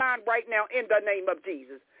 Regulate that mind right now in the name of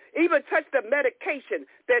Jesus. Even touch the medication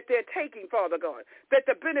that they're taking, Father God, that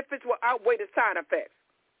the benefits will outweigh the side effects.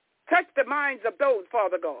 Touch the minds of those,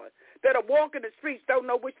 Father God, that are walking the streets, don't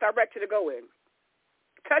know which direction to go in.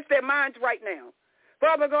 Touch their minds right now.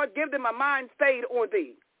 Father God, give them a mind stayed on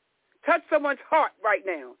thee. Touch someone's heart right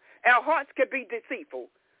now. Our hearts can be deceitful.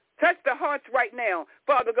 Touch the hearts right now,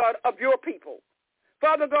 Father God, of your people.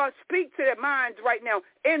 Father God, speak to their minds right now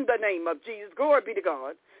in the name of Jesus. Glory be to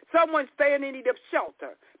God. Someone staying in need of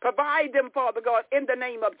shelter. Provide them, Father God, in the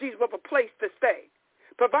name of Jesus, with a place to stay.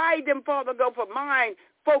 Provide them, Father God, for mind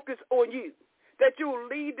focus on you, that you will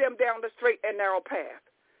lead them down the straight and narrow path.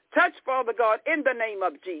 Touch, Father God, in the name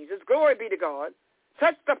of Jesus. Glory be to God.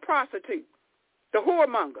 Touch the prostitute, the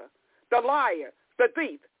whoremonger, the liar, the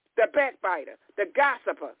thief, the backbiter, the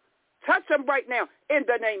gossiper. Touch them right now in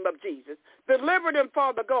the name of Jesus. Deliver them,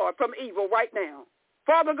 Father God, from evil right now.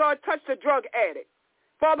 Father God, touch the drug addict.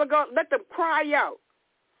 Father God, let them cry out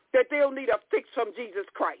that they'll need a fix from Jesus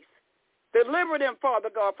Christ. Deliver them, Father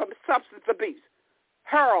God, from substance abuse,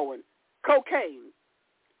 heroin, cocaine,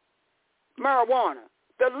 marijuana.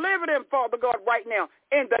 Deliver them, Father God, right now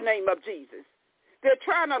in the name of Jesus. They're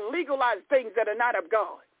trying to legalize things that are not of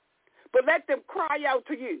God. But let them cry out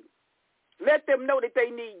to you. Let them know that they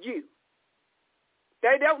need you.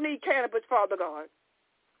 They don't need cannabis, Father God.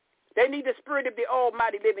 They need the Spirit of the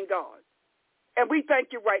Almighty living God. And we thank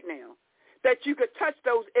you right now that you could touch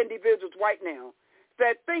those individuals right now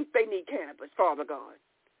that think they need cannabis, Father God.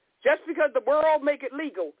 Just because the world make it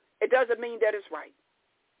legal, it doesn't mean that it's right.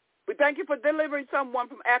 We thank you for delivering someone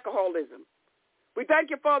from alcoholism. We thank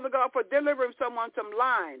you, Father God, for delivering someone from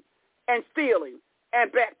lying and stealing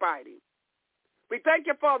and backbiting. We thank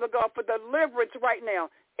you, Father God, for deliverance right now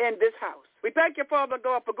in this house. We thank you, Father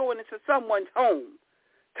God, for going into someone's home,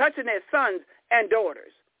 touching their sons and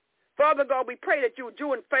daughters. Father God, we pray that you will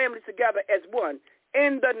join families together as one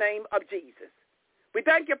in the name of Jesus. We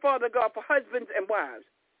thank you, Father God, for husbands and wives.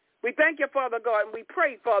 We thank you, Father God, and we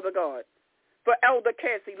pray, Father God, for Elder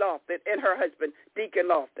Cassie Lofton and her husband, Deacon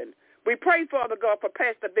Lofton. We pray, Father God, for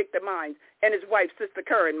Pastor Victor Mines and his wife, Sister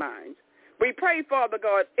Curran Mines. We pray, Father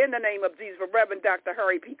God, in the name of Jesus, for Reverend Dr.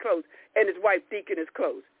 Harry P. Close and his wife, Deaconess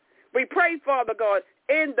Close. We pray, Father God,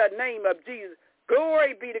 in the name of Jesus.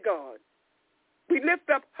 Glory be to God. We lift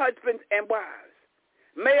up husbands and wives,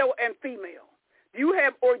 male and female. You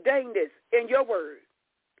have ordained this in your word.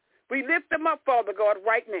 We lift them up, Father God,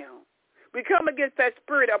 right now. We come against that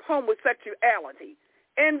spirit of homosexuality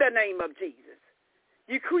in the name of Jesus.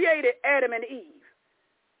 You created Adam and Eve.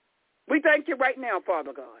 We thank you right now,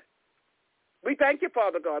 Father God. We thank you,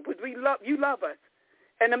 Father God, because you love us.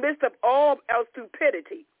 In the midst of all our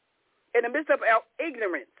stupidity, in the midst of our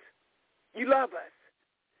ignorance, you love us.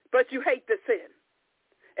 But you hate the sin.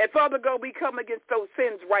 And, Father God, we come against those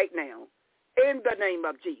sins right now in the name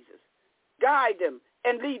of Jesus. Guide them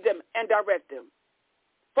and lead them and direct them.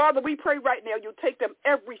 Father, we pray right now you'll take them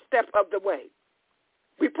every step of the way.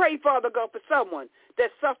 We pray, Father God, for someone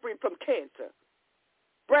that's suffering from cancer,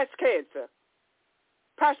 breast cancer,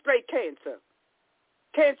 prostate cancer,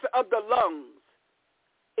 cancer of the lungs,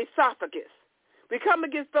 esophagus. We come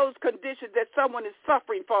against those conditions that someone is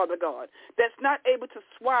suffering, Father God, that's not able to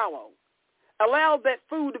swallow. Allow that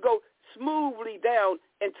food to go smoothly down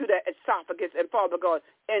into that esophagus and, Father God,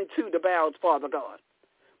 into the bowels, Father God.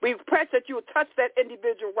 We pray that you will touch that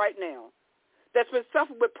individual right now that's been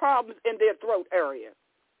suffering with problems in their throat area.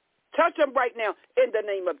 Touch them right now in the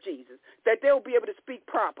name of Jesus, that they'll be able to speak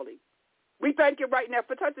properly. We thank you right now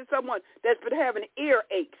for touching someone that's been having ear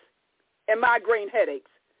aches and migraine headaches.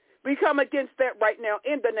 We come against that right now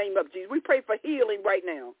in the name of Jesus. We pray for healing right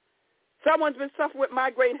now. Someone's been suffering with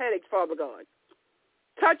migraine headaches, Father God.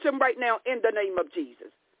 Touch them right now in the name of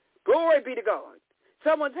Jesus. Glory be to God.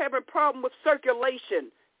 Someone's having a problem with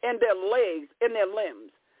circulation in their legs, in their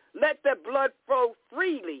limbs. Let the blood flow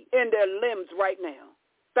freely in their limbs right now.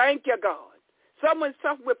 Thank you, God. Someone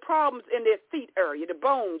suffering with problems in their feet area, the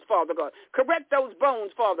bones, Father God. Correct those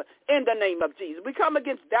bones, Father, in the name of Jesus. We come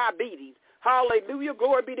against diabetes, Hallelujah.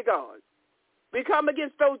 Glory be to God. We come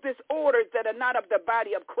against those disorders that are not of the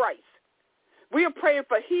body of Christ. We are praying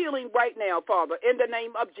for healing right now, Father, in the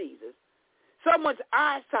name of Jesus. Someone's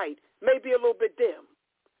eyesight may be a little bit dim.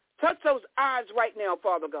 Touch those eyes right now,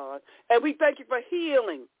 Father God. And we thank you for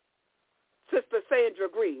healing Sister Sandra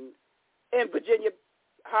Green in Virginia,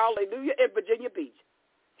 hallelujah, in Virginia Beach.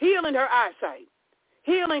 Healing her eyesight.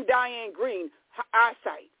 Healing Diane Green, her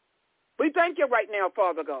eyesight. We thank you right now,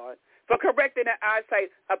 Father God, for correcting the eyesight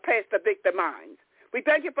of Pastor Victor Mines. We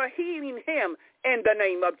thank you for healing him in the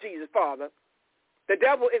name of Jesus, Father. The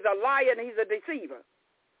devil is a liar and he's a deceiver.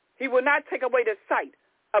 He will not take away the sight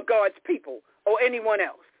of God's people or anyone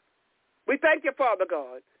else. We thank you, Father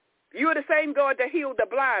God. You are the same God that healed the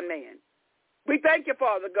blind man. We thank you,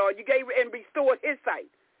 Father God. You gave and restored his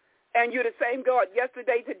sight. And you're the same God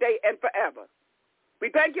yesterday, today, and forever.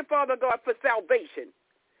 We thank you, Father God, for salvation.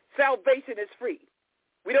 Salvation is free.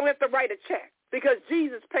 We don't have to write a check because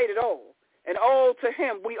Jesus paid it all, and all to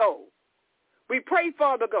him we owe. We pray,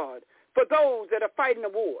 Father God, for those that are fighting the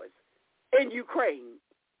wars in Ukraine,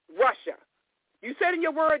 Russia. You said in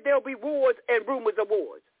your word there will be wars and rumors of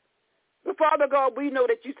wars. But, Father God, we know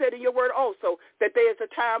that you said in your word also that there is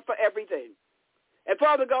a time for everything. And,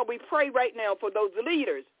 Father God, we pray right now for those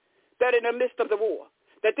leaders that are in the midst of the war,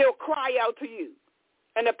 that they'll cry out to you.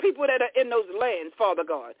 And the people that are in those lands, Father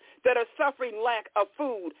God, that are suffering lack of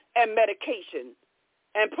food and medication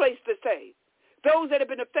and place to stay. Those that have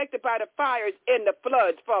been affected by the fires and the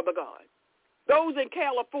floods, Father God. Those in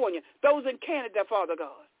California, those in Canada, Father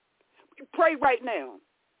God. We pray right now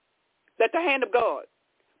that the hand of God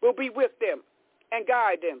will be with them and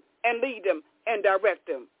guide them and lead them and direct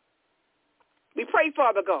them. We pray,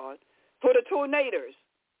 Father God, for the tornadoes.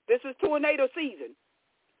 This is tornado season,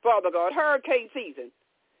 Father God, hurricane season.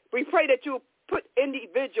 We pray that you put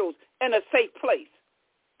individuals in a safe place,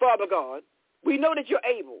 Father God. We know that you're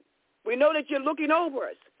able. We know that you're looking over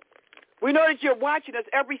us. We know that you're watching us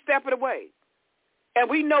every step of the way. And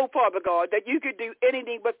we know, Father God, that you can do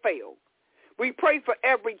anything but fail. We pray for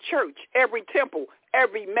every church, every temple,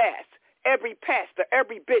 every mass, every pastor,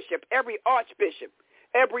 every bishop, every archbishop,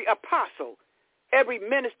 every apostle, every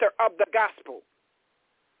minister of the gospel,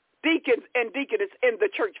 deacons and deaconess in the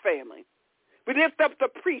church family. We lift up the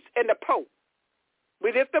priest and the pope.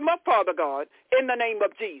 We lift them up, Father God, in the name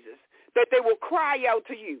of Jesus, that they will cry out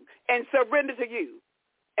to you and surrender to you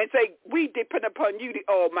and say, we depend upon you, the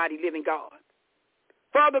almighty living God.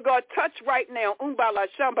 Father God, touch right now, Umbala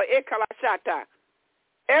Shamba Ekalashata,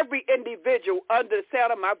 every individual under the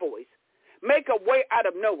sound of my voice. Make a way out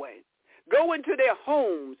of no way. Go into their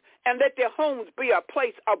homes and let their homes be a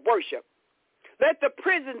place of worship. Let the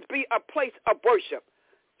prisons be a place of worship.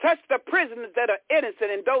 Touch the prisoners that are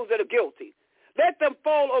innocent and those that are guilty. Let them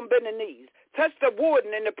fall on bended knees. Touch the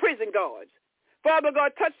warden and the prison guards. Father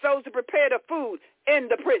God, touch those who prepare the food in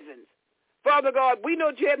the prisons. Father God, we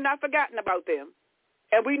know you have not forgotten about them.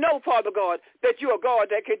 And we know, Father God, that you are God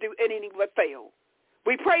that can do anything but fail.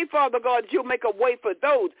 We pray, Father God, that you'll make a way for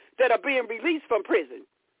those that are being released from prison.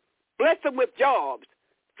 Bless them with jobs,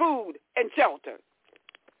 food, and shelter.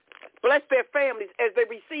 Bless their families as they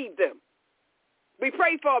receive them. We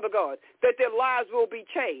pray, Father God, that their lives will be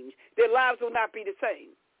changed. Their lives will not be the same.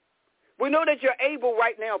 We know that you're able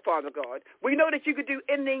right now, Father God. We know that you could do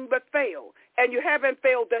anything but fail, and you haven't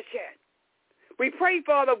failed us yet. We pray,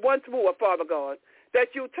 Father, once more, Father God, that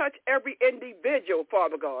you'll touch every individual,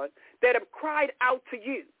 Father God, that have cried out to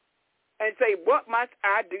you and say, what must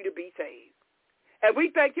I do to be saved? And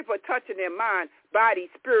we thank you for touching their mind, body,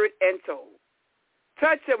 spirit, and soul.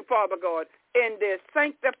 Touch them, Father God, in their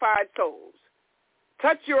sanctified souls.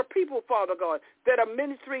 Touch your people, Father God, that are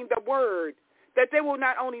ministering the word, that they will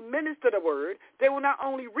not only minister the word, they will not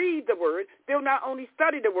only read the word, they will not only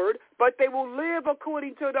study the word, but they will live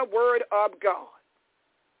according to the word of God.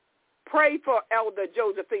 Pray for Elder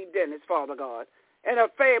Josephine Dennis, Father God, and her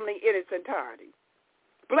family in its entirety.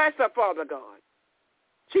 Bless her, Father God.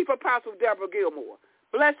 Chief Apostle Deborah Gilmore.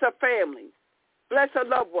 Bless her family. Bless her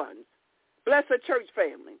loved ones. Bless her church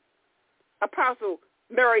family. Apostle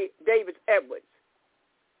Mary Davis Edwards.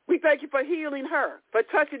 We thank you for healing her, for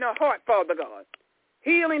touching her heart, Father God.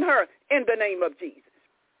 Healing her in the name of Jesus.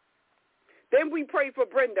 Then we pray for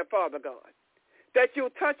Brenda, Father God, that you'll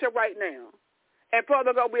touch her right now. And,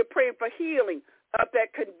 Father God, we're praying for healing of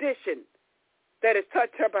that condition that has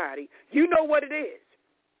touched her body. You know what it is.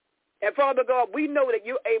 And, Father God, we know that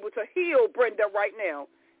you're able to heal Brenda right now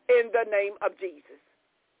in the name of Jesus.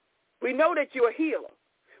 We know that you're a healer.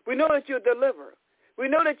 We know that you're a deliverer. We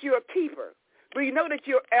know that you're a keeper. We know that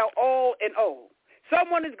you're all in all.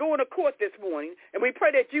 Someone is going to court this morning, and we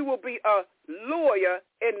pray that you will be a lawyer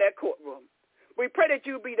in that courtroom. We pray that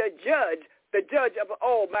you be the judge of an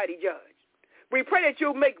almighty judge. We pray that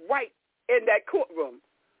you'll make right in that courtroom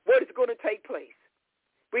what is going to take place.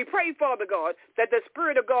 We pray, Father God, that the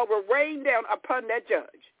Spirit of God will rain down upon that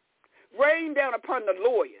judge, rain down upon the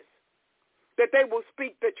lawyers, that they will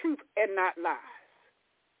speak the truth and not lies.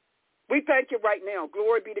 We thank you right now.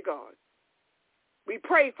 Glory be to God. We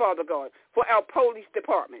pray, Father God, for our police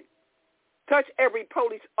department. Touch every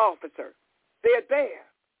police officer. They're there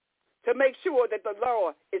to make sure that the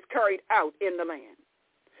law is carried out in the land.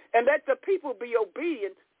 And let the people be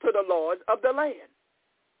obedient to the laws of the land.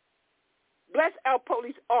 Bless our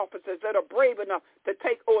police officers that are brave enough to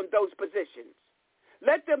take on those positions.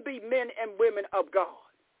 Let them be men and women of God.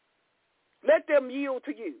 Let them yield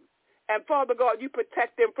to you. And Father God, you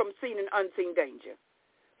protect them from seen and unseen danger.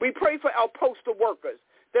 We pray for our postal workers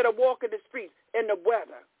that are walking the streets in the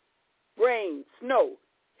weather, rain, snow,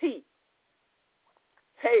 heat,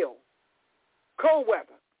 hail, cold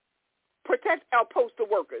weather. Protect our postal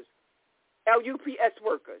workers, our UPS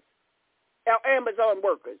workers, our Amazon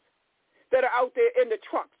workers that are out there in the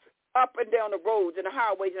trucks, up and down the roads and the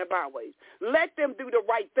highways and the byways. Let them do the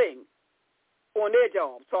right thing on their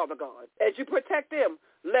jobs, Father God. As you protect them,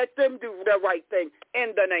 let them do the right thing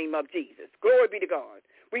in the name of Jesus. Glory be to God.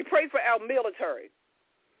 We pray for our military,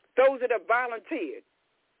 those that have volunteered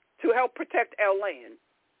to help protect our land,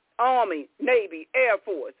 Army, Navy, Air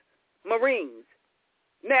Force, Marines,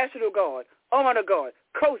 National Guard, Honor Guard,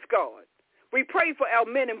 Coast Guard. We pray for our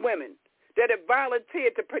men and women that have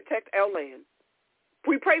volunteered to protect our land.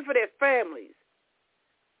 We pray for their families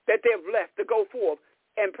that they've left to go forth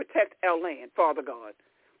and protect our land, Father God.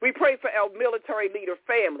 We pray for our military leader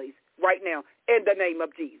families right now in the name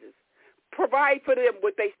of Jesus. Provide for them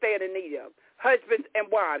what they stand in need of, husbands and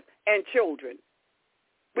wives and children.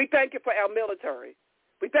 We thank you for our military.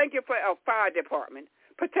 We thank you for our fire department.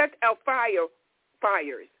 Protect our fires.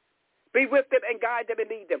 Be with them and guide them and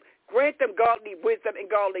lead them. Grant them godly wisdom and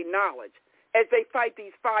godly knowledge as they fight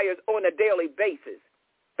these fires on a daily basis.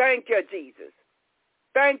 Thank you, Jesus.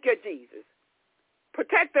 Thank you, Jesus.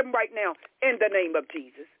 Protect them right now in the name of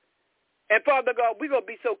Jesus. And Father God, we're going to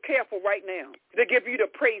be so careful right now to give you the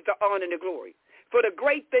praise, the honor, and the glory for the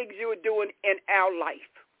great things you are doing in our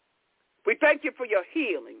life. We thank you for your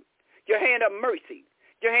healing, your hand of mercy,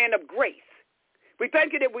 your hand of grace. We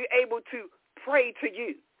thank you that we're able to pray to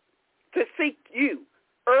you, to seek you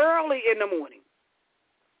early in the morning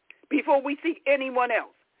before we seek anyone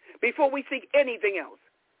else, before we seek anything else.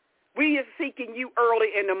 We are seeking you early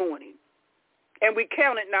in the morning, and we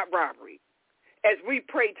count it not robbery as we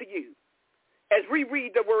pray to you, as we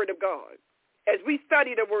read the word of God, as we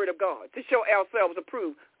study the word of God to show ourselves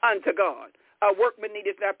approved unto God. Our workman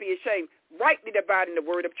needeth not be ashamed, rightly dividing the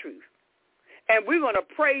word of truth. And we're going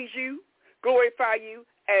to praise you, glorify you,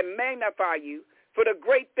 and magnify you for the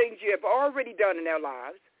great things you have already done in our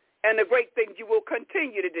lives and the great things you will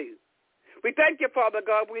continue to do. We thank you, Father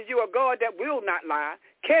God, because you are God that will not lie,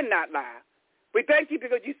 cannot lie. We thank you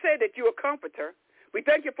because you said that you are a comforter. We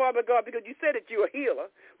thank you, Father God, because you said that you're a healer.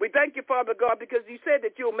 We thank you, Father God, because you said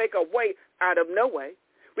that you'll make a way out of no way.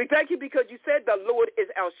 We thank you because you said the Lord is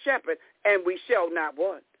our shepherd and we shall not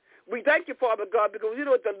want. We thank you, Father God, because you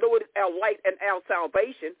know the Lord is our light and our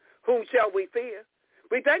salvation. Whom shall we fear?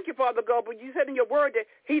 We thank you, Father God, but you said in your word that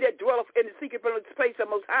he that dwelleth in the secret place of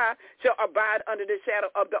Most High shall abide under the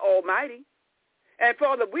shadow of the Almighty. And,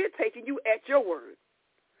 Father, we're taking you at your word.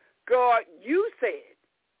 God, you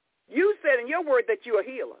said in your word that you're a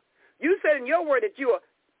healer. You said in your word that you're a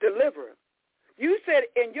deliverer. You said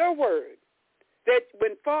in your word that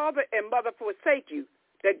when father and mother forsake you,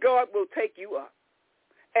 that God will take you up.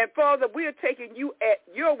 And, Father, we're taking you at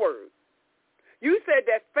your word. You said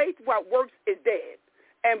that faith without works is dead.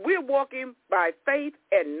 And we're walking by faith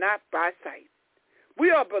and not by sight.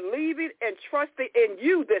 We are believing and trusting in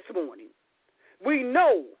you this morning. We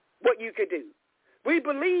know what you can do. We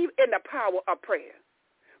believe in the power of prayer.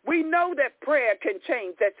 We know that prayer can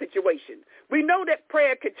change that situation. We know that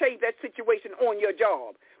prayer can change that situation on your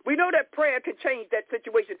job. We know that prayer can change that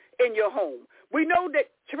situation in your home. We know that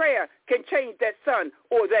prayer can change that son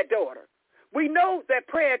or that daughter. We know that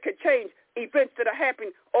prayer can change events that are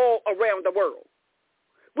happening all around the world.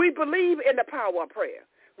 We believe in the power of prayer.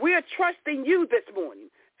 We are trusting you this morning,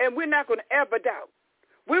 and we're not going to ever doubt.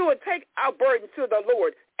 We will take our burdens to the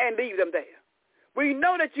Lord and leave them there. We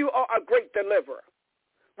know that you are a great deliverer.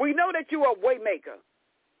 We know that you are a way maker.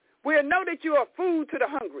 We know that you are food to the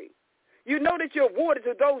hungry. You know that you're water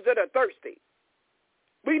to those that are thirsty.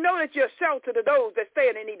 We know that you're shelter to those that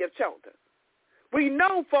stand in need of shelter. We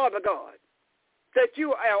know, Father God, that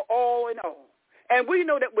you are our all in all. And we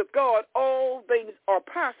know that with God, all things are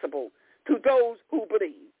possible to those who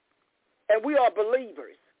believe. And we are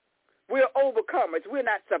believers. We're overcomers. We're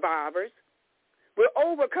not survivors. We're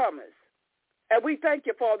overcomers. And we thank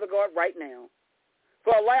you, Father God, right now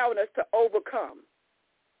for allowing us to overcome,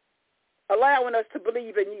 allowing us to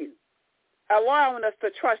believe in you, allowing us to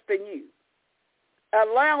trust in you,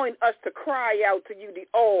 allowing us to cry out to you, the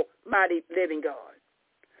almighty living God,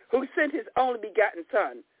 who sent his only begotten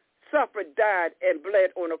Son, suffered, died, and bled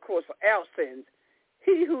on a cross for our sins,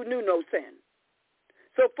 he who knew no sin.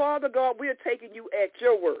 So, Father God, we're taking you at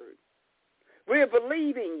your word. We're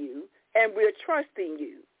believing you, and we're trusting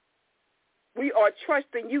you. We are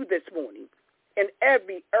trusting you this morning in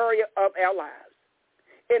every area of our lives,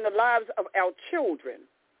 in the lives of our children,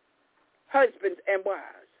 husbands and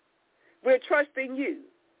wives. We're trusting you.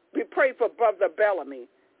 We pray for Brother Bellamy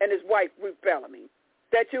and his wife, Ruth Bellamy,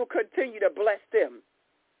 that you'll continue to bless them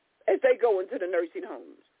as they go into the nursing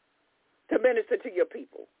homes to minister to your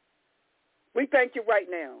people. We thank you right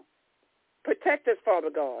now. Protect us, Father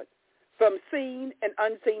God, from seen and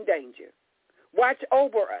unseen danger. Watch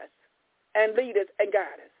over us and lead us and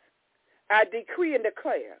guide us. I decree and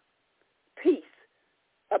declare peace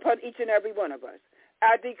upon each and every one of us.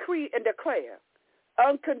 I decree and declare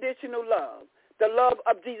unconditional love, the love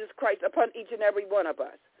of Jesus Christ upon each and every one of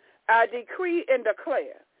us. I decree and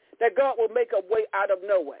declare that God will make a way out of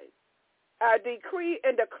no way. I decree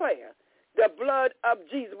and declare the blood of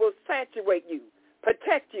Jesus will saturate you,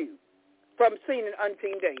 protect you from seen and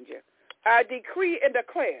unseen danger. I decree and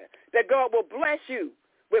declare that God will bless you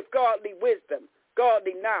with godly wisdom,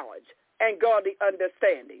 godly knowledge, and godly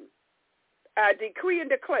understanding. I decree and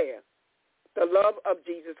declare the love of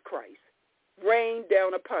Jesus Christ rain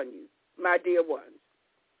down upon you, my dear ones.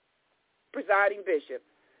 Presiding Bishop,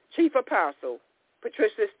 Chief Apostle,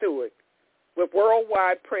 Patricia Stewart, with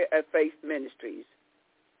Worldwide Prayer of Faith Ministries,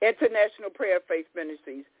 International Prayer of Faith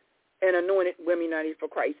Ministries, and Anointed Women United for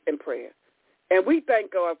Christ in Prayer. And we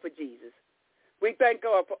thank God for Jesus. We thank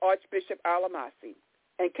God for Archbishop Alamasi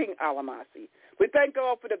and King Alamasi. We thank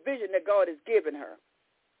God for the vision that God has given her.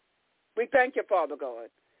 We thank you, Father God,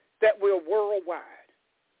 that we're worldwide.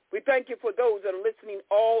 We thank you for those that are listening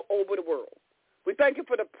all over the world. We thank you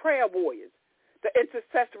for the prayer warriors, the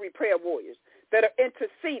intercessory prayer warriors that are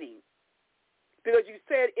interceding, because you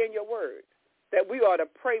said in your word that we are to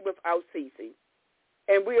pray without ceasing,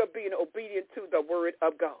 and we are being obedient to the word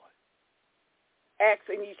of God. Ask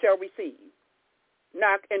and ye shall receive.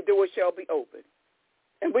 Knock and doors shall be opened.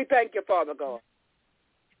 And we thank you, Father God,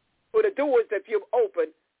 for the doors that you've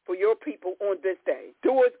opened for your people on this day.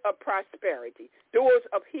 Doors of prosperity, doors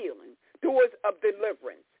of healing, doors of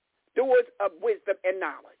deliverance, doors of wisdom and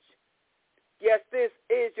knowledge. Yes, this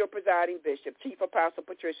is your presiding bishop, Chief Apostle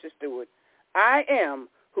Patricia Stewart. I am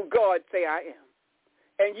who God say I am,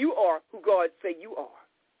 and you are who God say you are.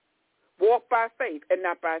 Walk by faith and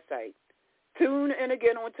not by sight. Tune in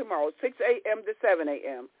again on tomorrow, 6 a.m. to 7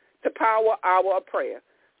 a.m. to Power Hour of Prayer.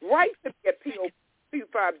 Write to me at P.O.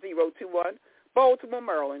 25021, Baltimore,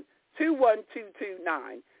 Maryland,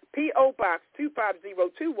 21229. P.O. Box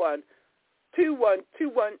 25021,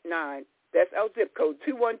 21219. That's our zip code,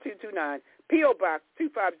 21229. P.O. Box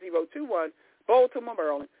 25021, Baltimore,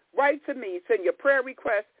 Maryland. Write to me, send your prayer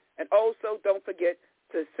requests, and also don't forget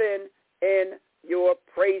to send in your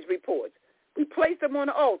praise reports. We place them on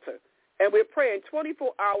the altar, and we're praying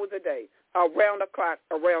 24 hours a day, around the clock,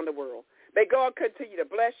 around the world. May God continue to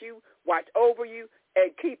bless you, watch over you,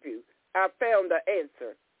 and keep you. I found the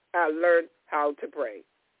answer. I learned how to pray.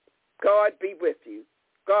 God be with you.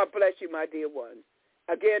 God bless you, my dear ones.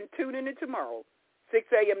 Again, tune in tomorrow, 6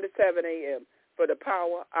 a.m. to 7 a.m. for the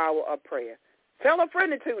Power Hour of Prayer. Tell a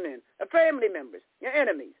friend to tune in, a family members, your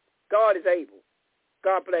enemies. God is able.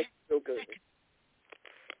 God bless you so good.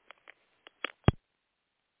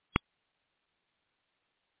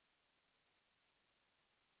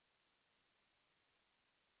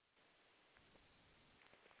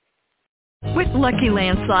 With Lucky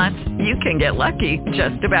Land Slots, you can get lucky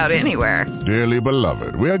just about anywhere. Dearly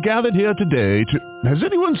beloved, we are gathered here today to... Has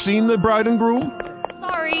anyone seen the bride and groom?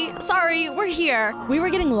 Sorry, we're here. We were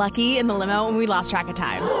getting lucky in the limo and we lost track of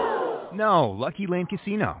time. No, Lucky Land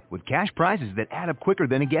Casino, with cash prizes that add up quicker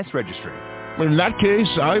than a guest registry. In that case,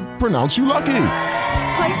 I pronounce you lucky.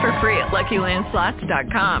 Play for free at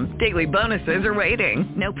LuckyLandSlots.com. Daily bonuses are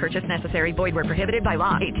waiting. No purchase necessary. Void where prohibited by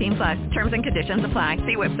law. 18+. Terms and conditions apply.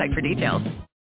 See website for details.